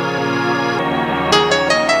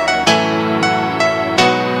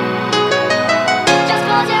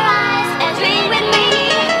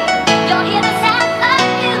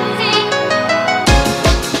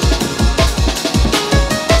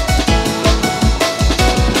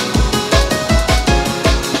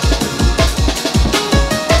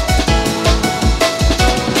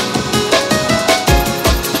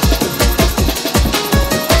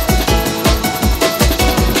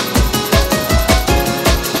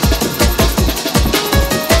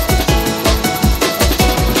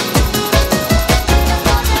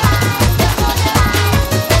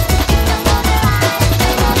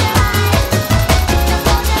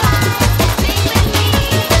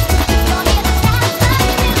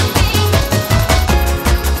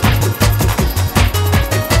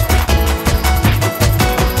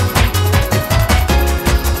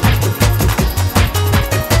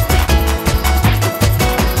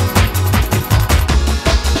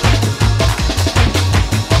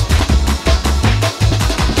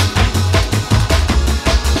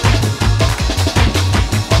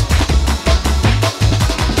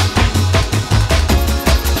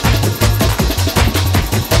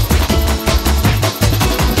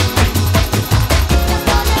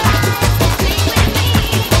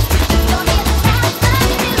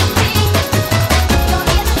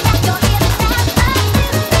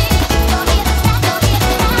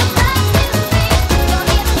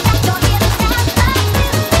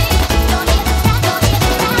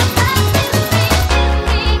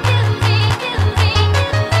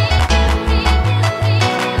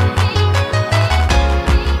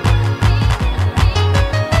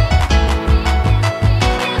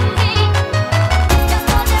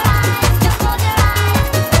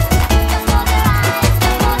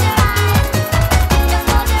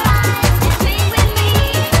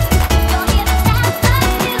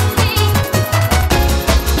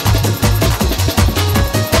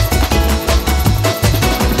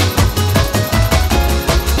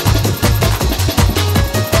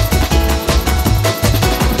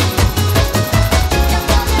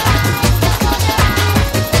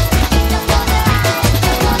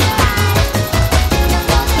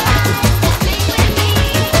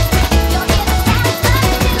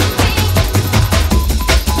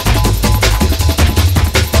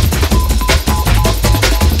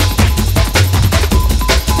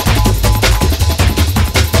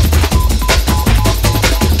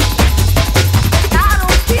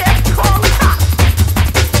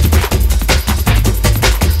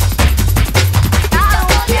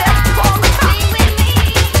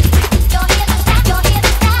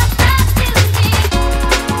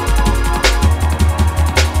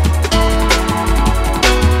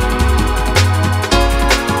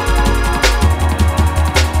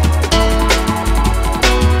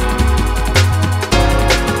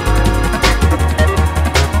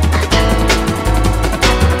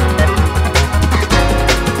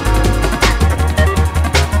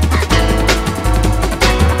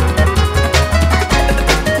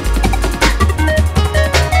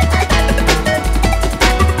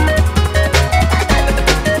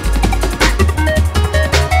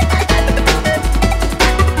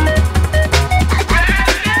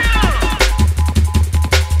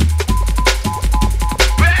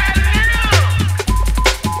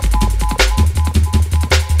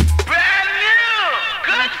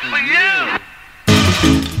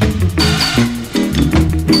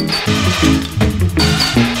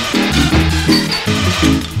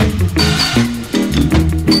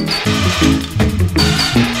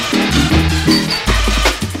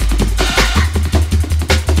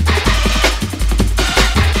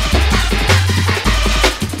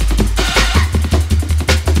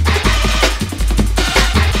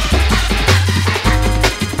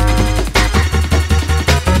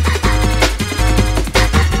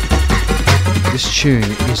 tune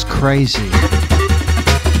is crazy.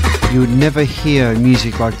 You would never hear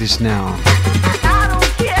music like this now.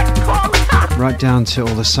 Right down to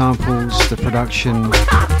all the samples, the production,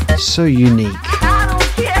 so unique.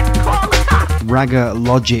 Ragga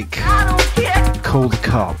Logic, Call the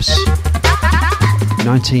Cops,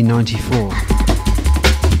 1994.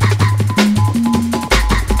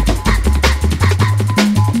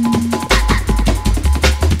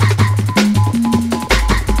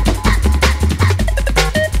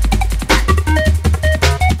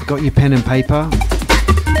 Got your pen and paper?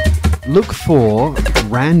 Look for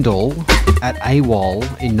Randall at AWOL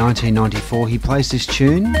in 1994. He plays this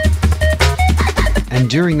tune, and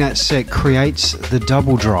during that set creates the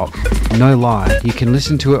double drop. No lie. You can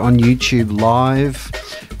listen to it on YouTube live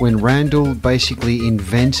when Randall basically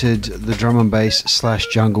invented the drum and bass slash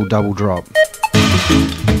jungle double drop.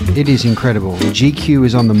 It is incredible. GQ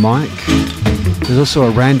is on the mic. There's also a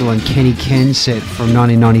Randall and Kenny Ken set from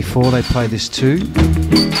 1994. They play this too.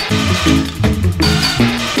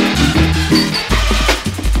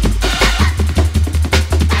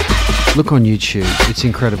 Look on YouTube. It's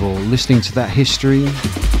incredible. Listening to that history.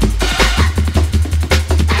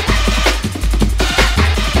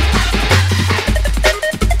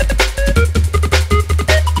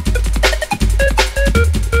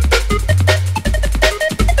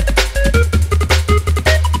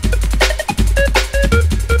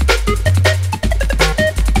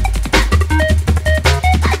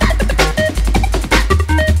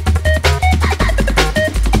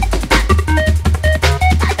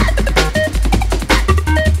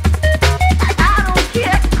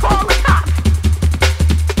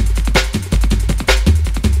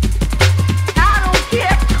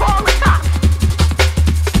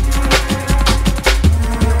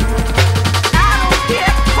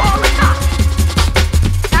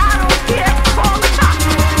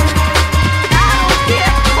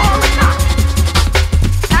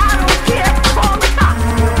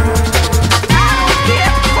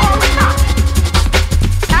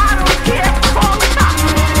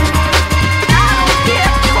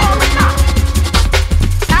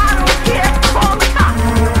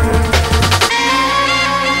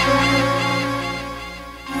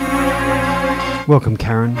 Welcome,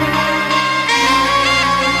 Karen.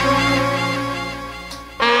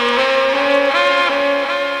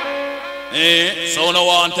 So no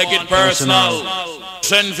one take it personal.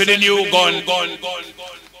 Send for the new gun.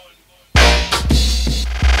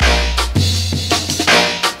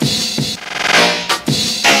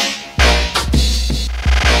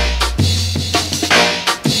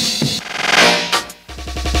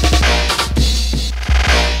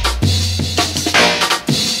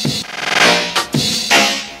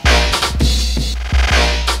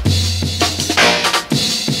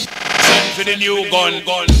 The new gun.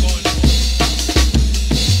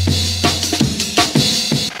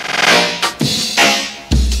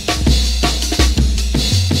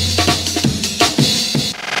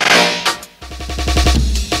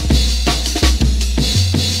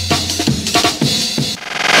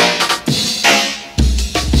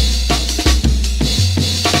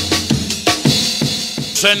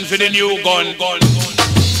 Send for the new gun.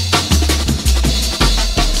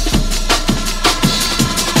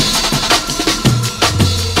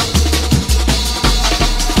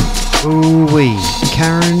 Ooh-wee.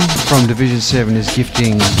 Karen from Division 7 is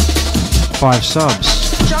gifting 5 subs.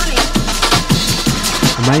 Johnny.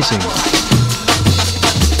 Amazing.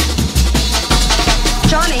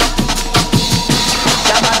 Johnny.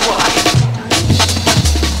 That bad boy.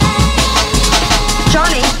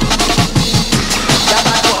 Johnny. That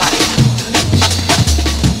bad boy.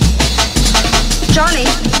 Johnny.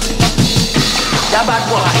 That bad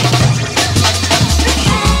boy.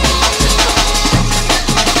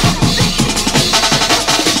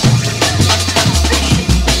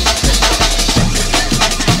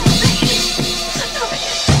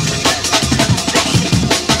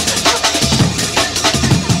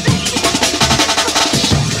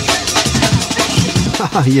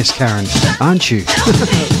 Yes, Karen, aren't you?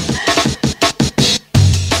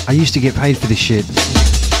 I used to get paid for this shit.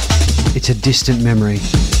 It's a distant memory.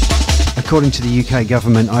 According to the UK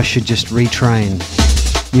government, I should just retrain.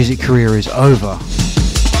 Music career is over.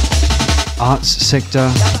 Arts sector,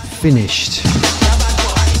 finished.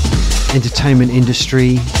 Entertainment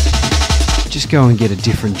industry, just go and get a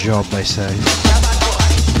different job, they say.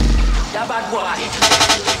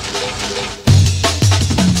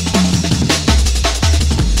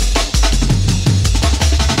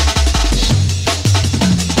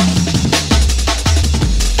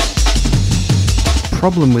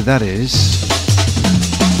 Problem with that is,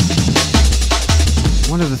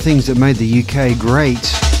 one of the things that made the UK great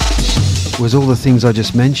was all the things I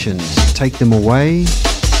just mentioned. Take them away,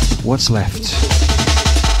 what's left?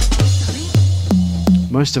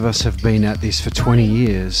 Most of us have been at this for 20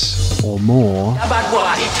 years or more.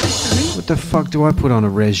 What the fuck do I put on a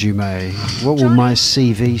resume? What will my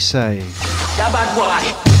CV say?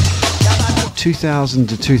 2000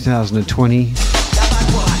 to 2020,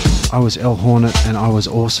 I was El Hornet and I was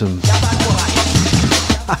awesome.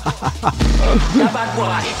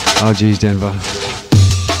 Oh geez, Denver.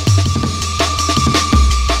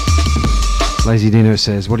 Lazy Dino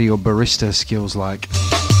says, what are your barista skills like?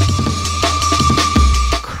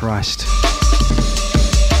 Christ.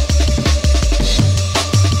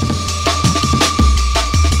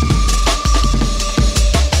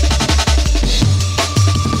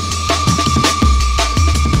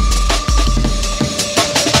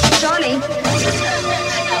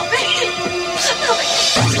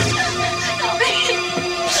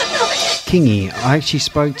 Kingy. I actually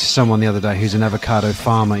spoke to someone the other day who's an avocado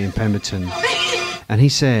farmer in Pemberton, and he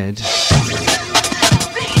said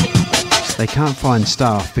they can't find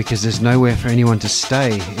staff because there's nowhere for anyone to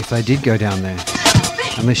stay if they did go down there,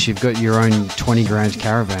 unless you've got your own 20 grand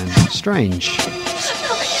caravan. Strange.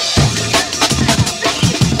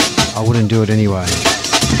 I wouldn't do it anyway.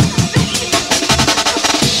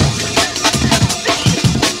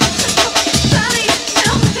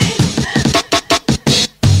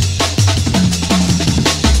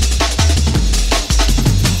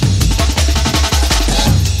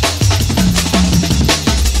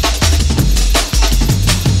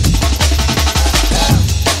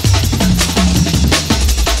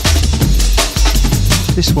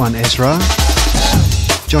 This one, Ezra,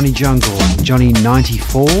 Johnny Jungle, Johnny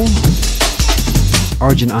 94,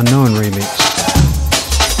 Origin Unknown remix.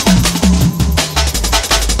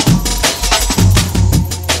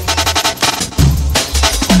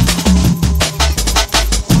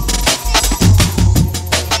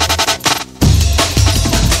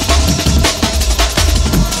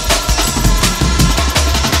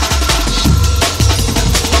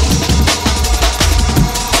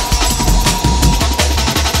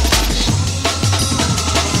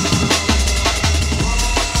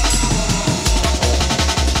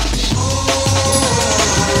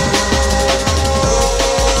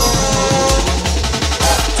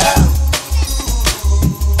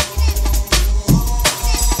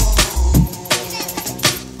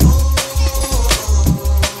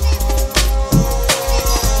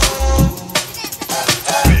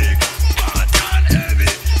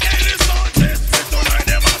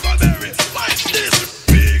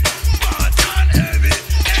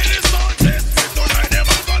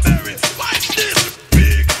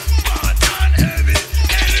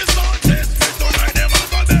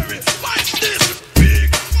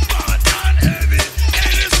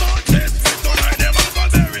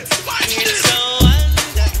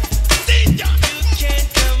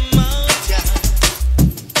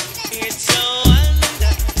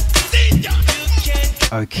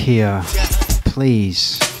 Kia,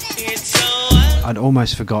 please. I'd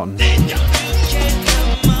almost forgotten.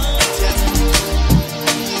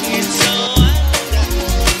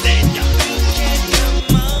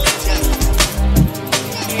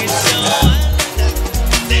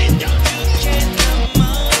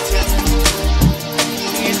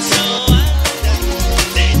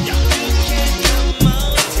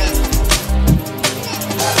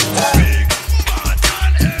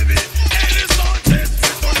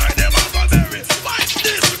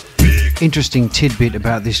 Interesting tidbit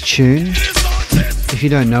about this tune. If you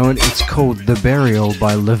don't know it, it's called The Burial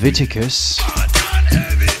by Leviticus,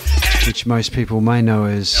 which most people may know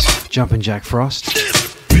as Jumpin' Jack Frost.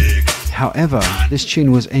 However, this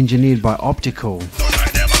tune was engineered by Optical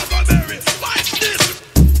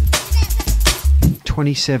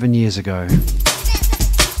 27 years ago.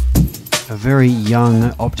 A very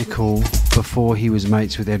young Optical, before he was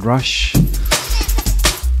mates with Ed Rush,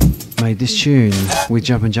 made this tune with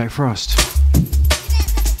Jumpin' Jack Frost.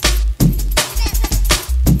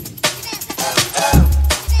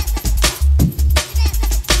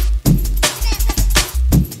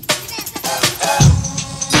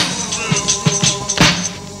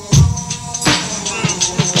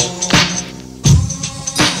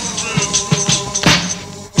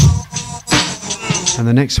 And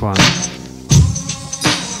the next one,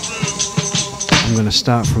 I'm going to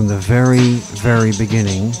start from the very, very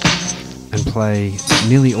beginning and play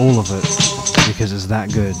nearly all of it because it's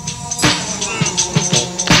that good.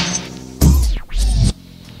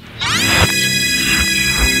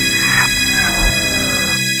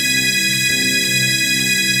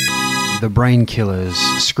 The Brain Killers,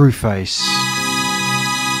 Screwface,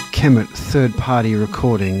 Kemet Third Party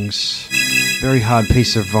Recordings. Very hard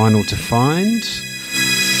piece of vinyl to find.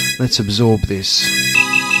 Let's absorb this.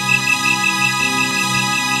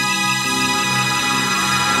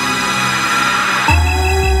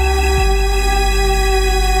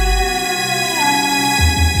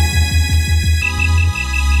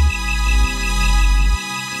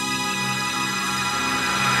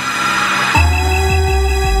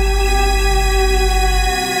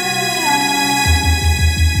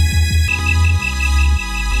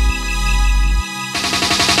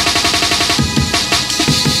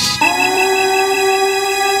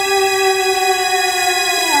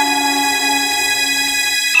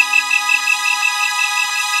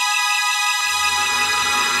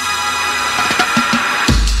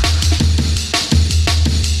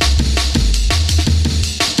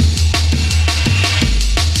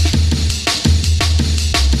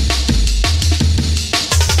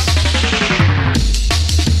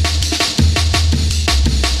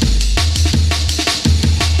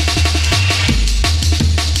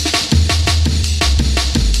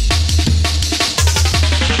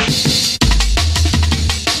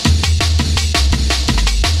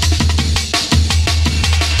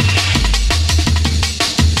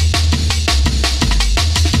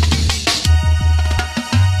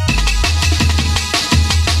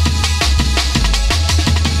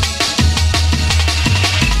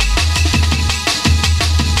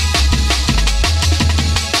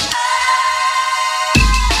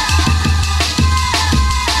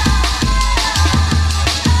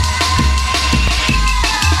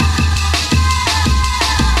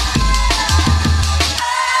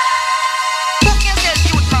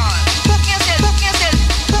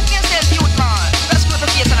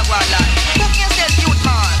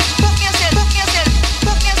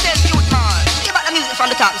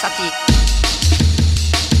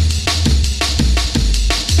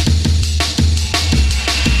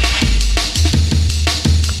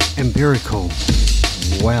 empirical.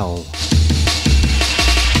 Well,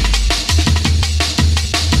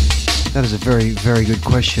 that is a very, very good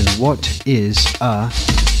question. What is a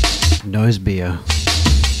nose beer?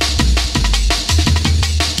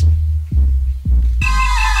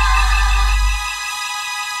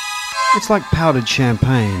 It's like powdered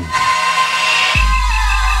champagne.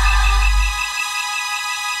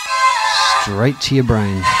 Straight to your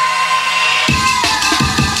brain.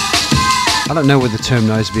 I don't know where the term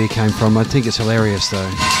nose beer came from. I think it's hilarious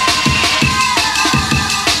though.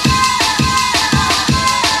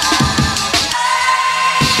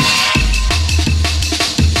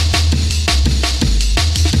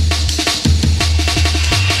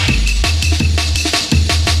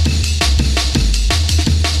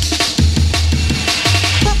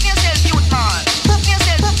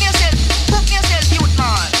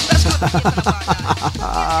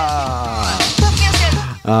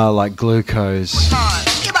 Like glucose.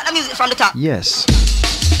 Give back the music from the top. Yes.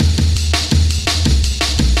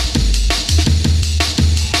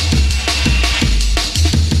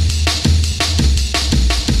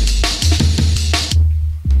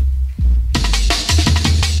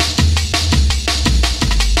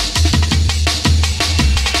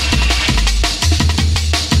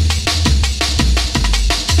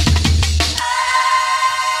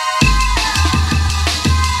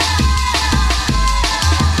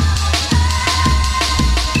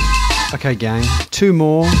 Okay, gang, 2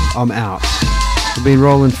 more, I'm out. We've been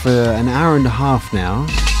rolling for an hour and a half now.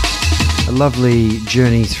 A lovely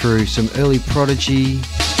journey through some early Prodigy,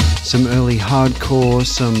 some early hardcore,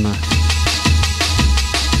 some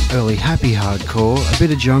early happy hardcore, a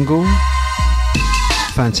bit of jungle.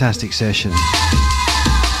 Fantastic session.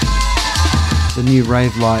 The new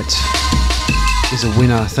Rave Light is a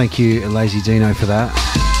winner. Thank you, Lazy Dino, for that.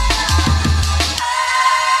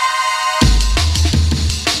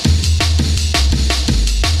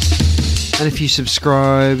 And if you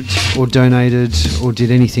subscribed or donated or did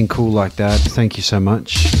anything cool like that, thank you so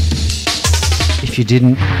much. If you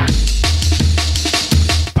didn't,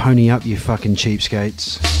 pony up, you fucking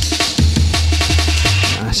cheapskates.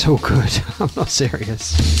 It's all good. I'm not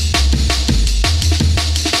serious.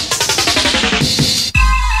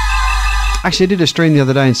 Actually, I did a stream the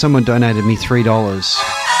other day and someone donated me $3.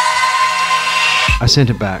 I sent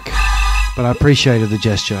it back, but I appreciated the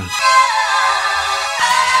gesture.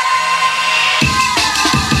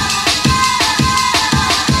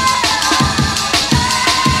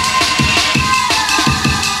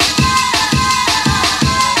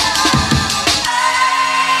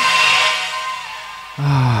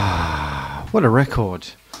 What a record.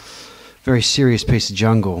 Very serious piece of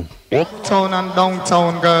jungle. Uptown and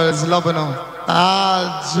downtown girls loving them.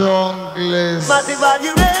 All junglers.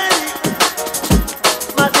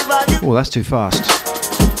 Oh, that's too fast.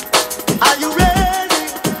 Are you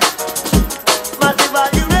ready? Are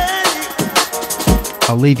you ready?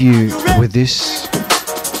 I'll leave you with this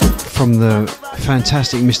from the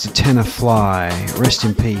fantastic Mr. Tenor Fly. Rest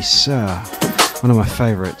in peace. One of my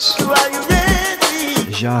favorites.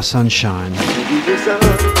 Ja Sunshine.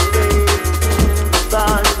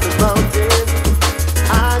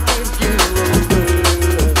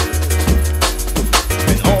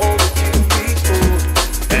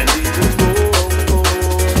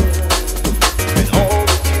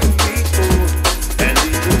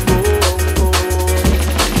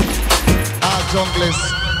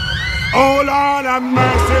 Oh Lord have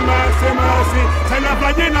mercy, mercy, mercy. Send a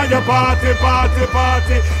flag in your party, party,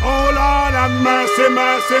 party. Oh Lord have mercy,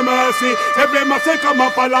 mercy, mercy. Every mercy come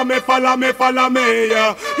and follow me, follow me, follow me.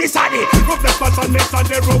 Yeah. This are the rub the spots on this and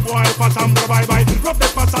the rub wipe pattern, bye bye. Rub the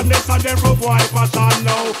spots on this and the rub wipe pattern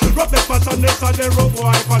now. Rub the spots on this and the rub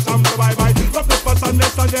wipe pattern, bye bye. Rub the spots on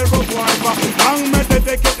this and the rub wipe. Long may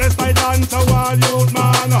dedicate this by dance to all youth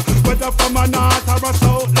man. Whether from a north or a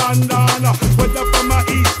south London, whether from a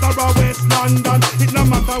east or a west London, it no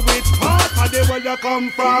matter which part of the world you come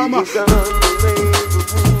from. You can unbelieve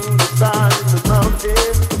the side of the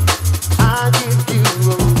mountain. I give you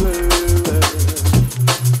a word,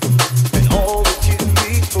 and all that you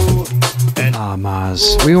need for. Ah, Mars.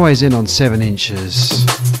 We always end on 7 inches.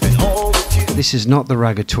 This is not the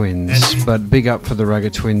Rugger Twins, but big up for the Rugger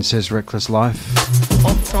Twins, says Reckless Life.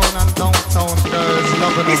 Uptown and downtown girls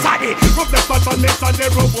loving This are the rub the spots on this and the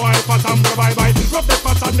rub wipe pattern, bye bye. Rub the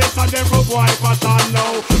spots on this and the rub wipe pattern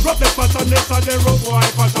now. Rub the spots on this and the rub wipe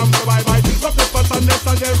pattern, bye bye. Rub the spots on this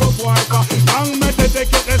and the rub wipe. Long may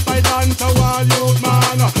dedicate this by dance to all youth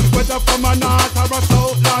man. Whether from a north or a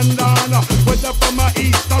south London, whether from a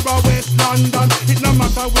east or a west London, it no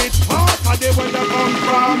matter which part of the world you come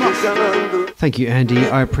from. Thank you, Andy.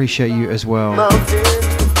 I appreciate you as well.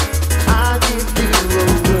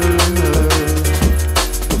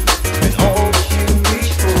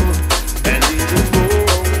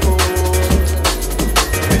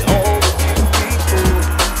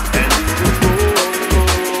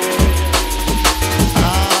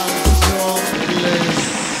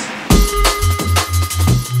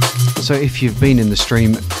 Also, if you've been in the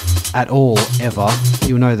stream at all ever,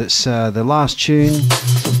 you'll know that the last tune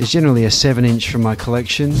is generally a 7-inch from my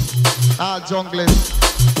collection.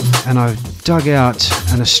 And I've dug out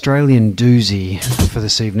an Australian doozy for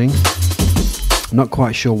this evening. I'm not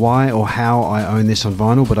quite sure why or how I own this on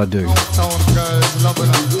vinyl, but I do.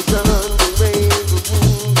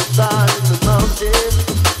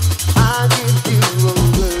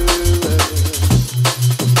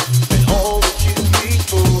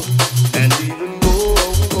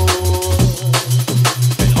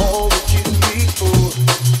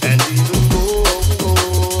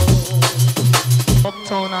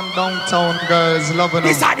 Downtown girls loving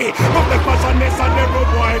them. This are the rough the fashion, this are the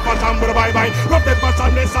road boy fashion, bye bye bye. Rough the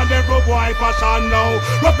fashion, this are the road boy fashion now.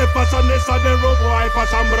 Rough the fashion, this are the road boy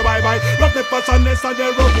fashion, bye bye bye. Rough the fashion, this are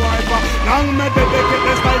the road boy fashion. Long may dedicate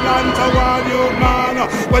this island to all you man,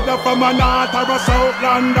 whether from a north or a south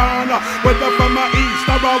London, whether from a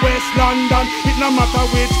east or a west London. It no matter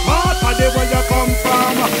which part of the world you come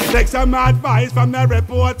from. Take some advice from the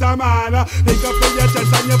reporter man. Think up in your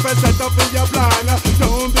chest and you set up in your plan.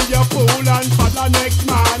 Don't be a fool and follow next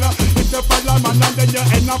man. If you follow man and then you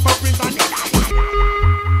end up a prison.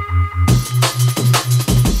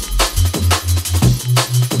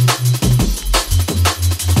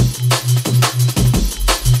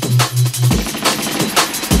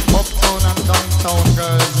 Uptown and downtown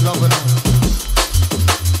girls loving them.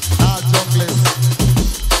 All junglers.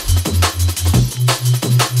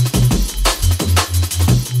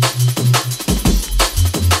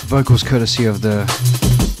 Vocals courtesy of the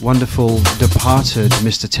wonderful departed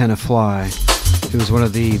Mr. Tenor Fly, who was one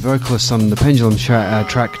of the vocalists on the Pendulum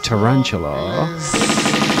track Tarantula.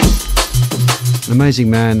 An amazing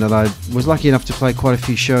man that I was lucky enough to play quite a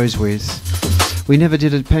few shows with. We never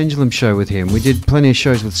did a Pendulum show with him. We did plenty of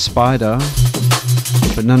shows with Spider,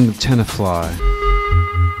 but none with Tenor Fly.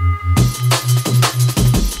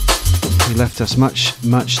 He left us much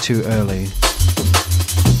too early.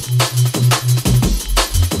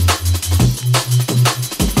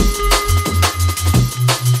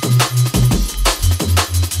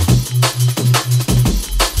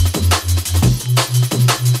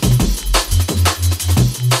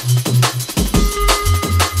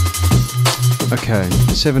 Okay,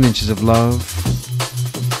 7 inches of love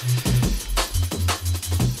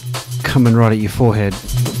coming right at your forehead.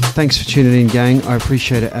 Thanks for tuning in, gang. I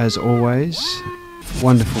appreciate it as always.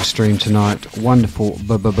 Wonderful stream tonight. Wonderful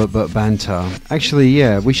banter. Actually,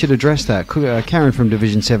 yeah, we should address that. Karen from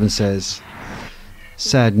Division 7 says,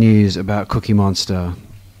 sad news about Cookie Monster.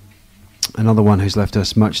 Another one who's left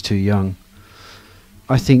us much too young.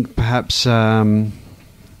 I think perhaps we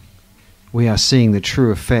are seeing the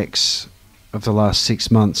true effects of the last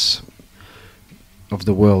 6 months of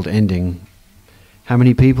the world ending. How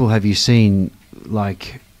many people have you seen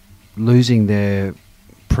like losing their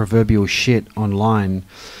proverbial shit online,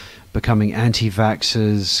 becoming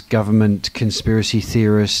anti-vaxxers, government conspiracy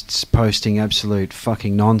theorists, posting absolute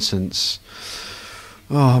fucking nonsense?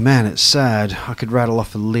 Oh man, it's sad. I could rattle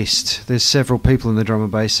off a list. There's several people in the drum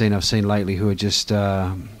and bass scene I've seen lately who are just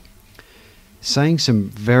saying some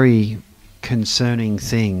very concerning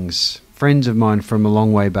things. Friends of mine from a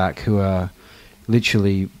long way back who are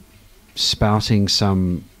literally spouting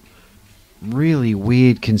some really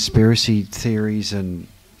weird conspiracy theories and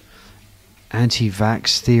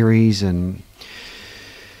anti-vax theories, and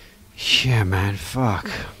yeah man, fuck,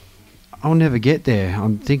 I'll never get there.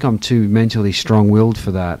 I think I'm too mentally strong-willed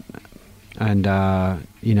for that, and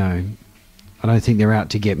you know, I don't think they're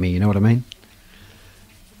out to get me, you know what I mean?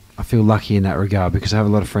 I feel lucky in that regard because I have a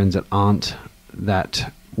lot of friends that aren't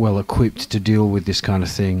that well equipped to deal with this kind of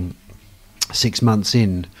thing. 6 months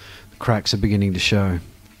in, the cracks are beginning to show.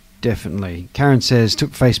 Definitely. Karen says,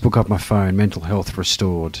 took Facebook off my phone, mental health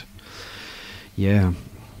restored. Yeah,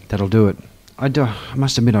 that'll do it. I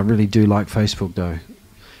must admit, I really do like Facebook though.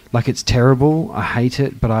 Like, it's terrible, I hate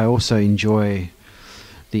it, but I also enjoy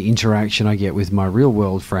the interaction I get with my real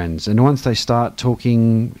world friends. And once they start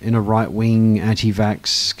talking in a right-wing,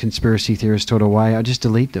 anti-vax, conspiracy theorist sort of way, I just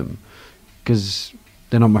delete them. Because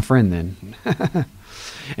they're not my friend then.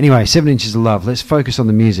 Anyway, 7 inches of love. Let's focus on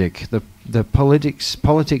the music. The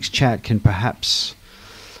politics chat can perhaps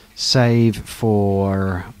save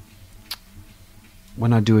for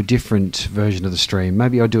when I do a different version of the stream.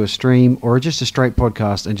 Maybe I'll do a stream or just a straight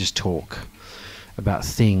podcast and just talk about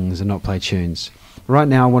things and not play tunes. Right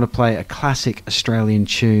now I want to play a classic Australian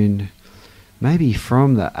tune, maybe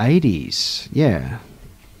from the 80s. Yeah.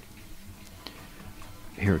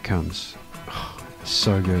 Here it comes. Oh,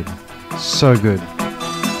 so good. So good.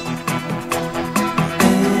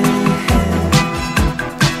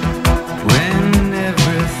 When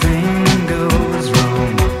everything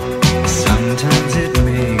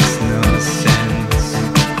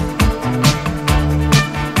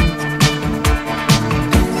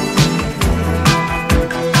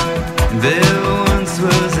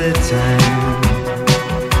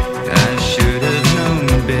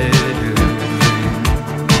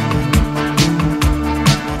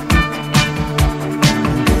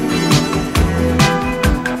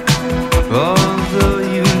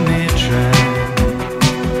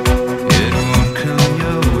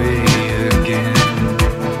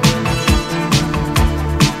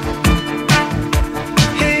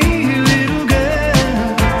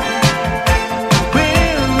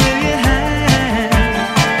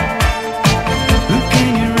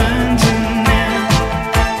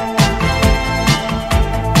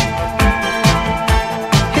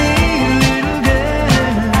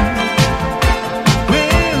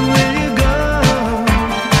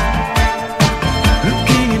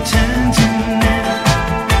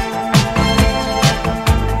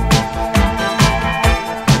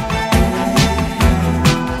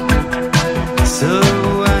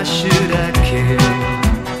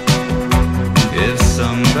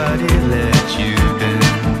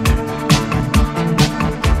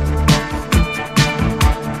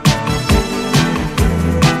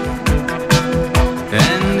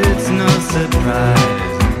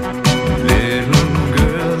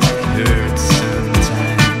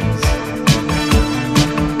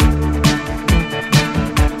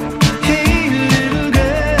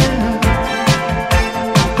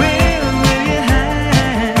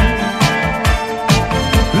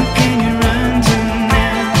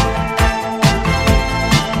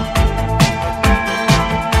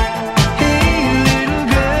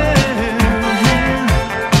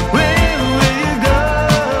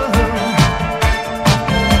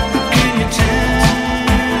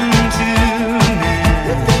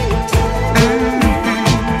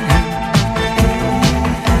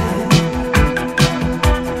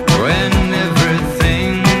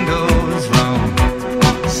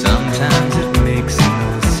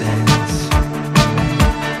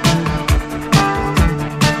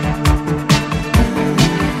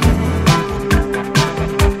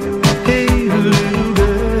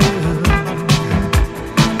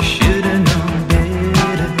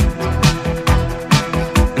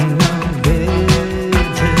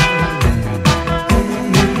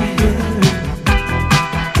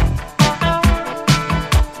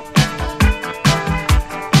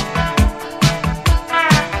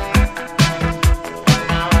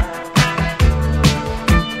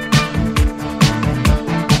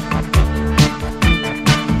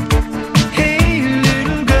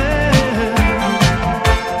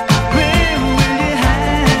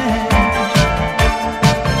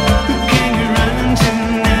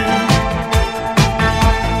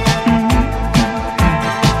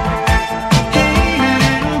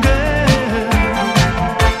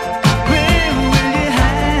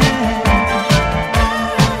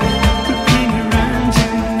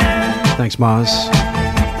Thanks, Mars.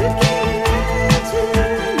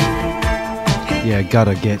 Yeah,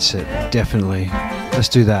 Gutter gets it, definitely. Let's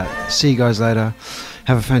do that. See you guys later.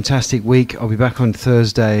 Have a fantastic week. I'll be back on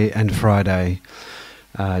Thursday and Friday,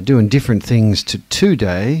 doing different things to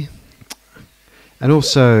today. And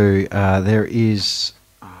also, there is...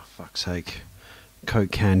 Oh, fuck's sake.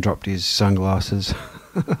 Coke can dropped his sunglasses.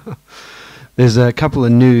 There's a couple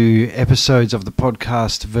of new episodes of the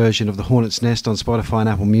podcast version of the Hornets Nest on Spotify and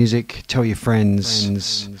Apple Music. Tell your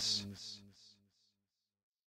friends.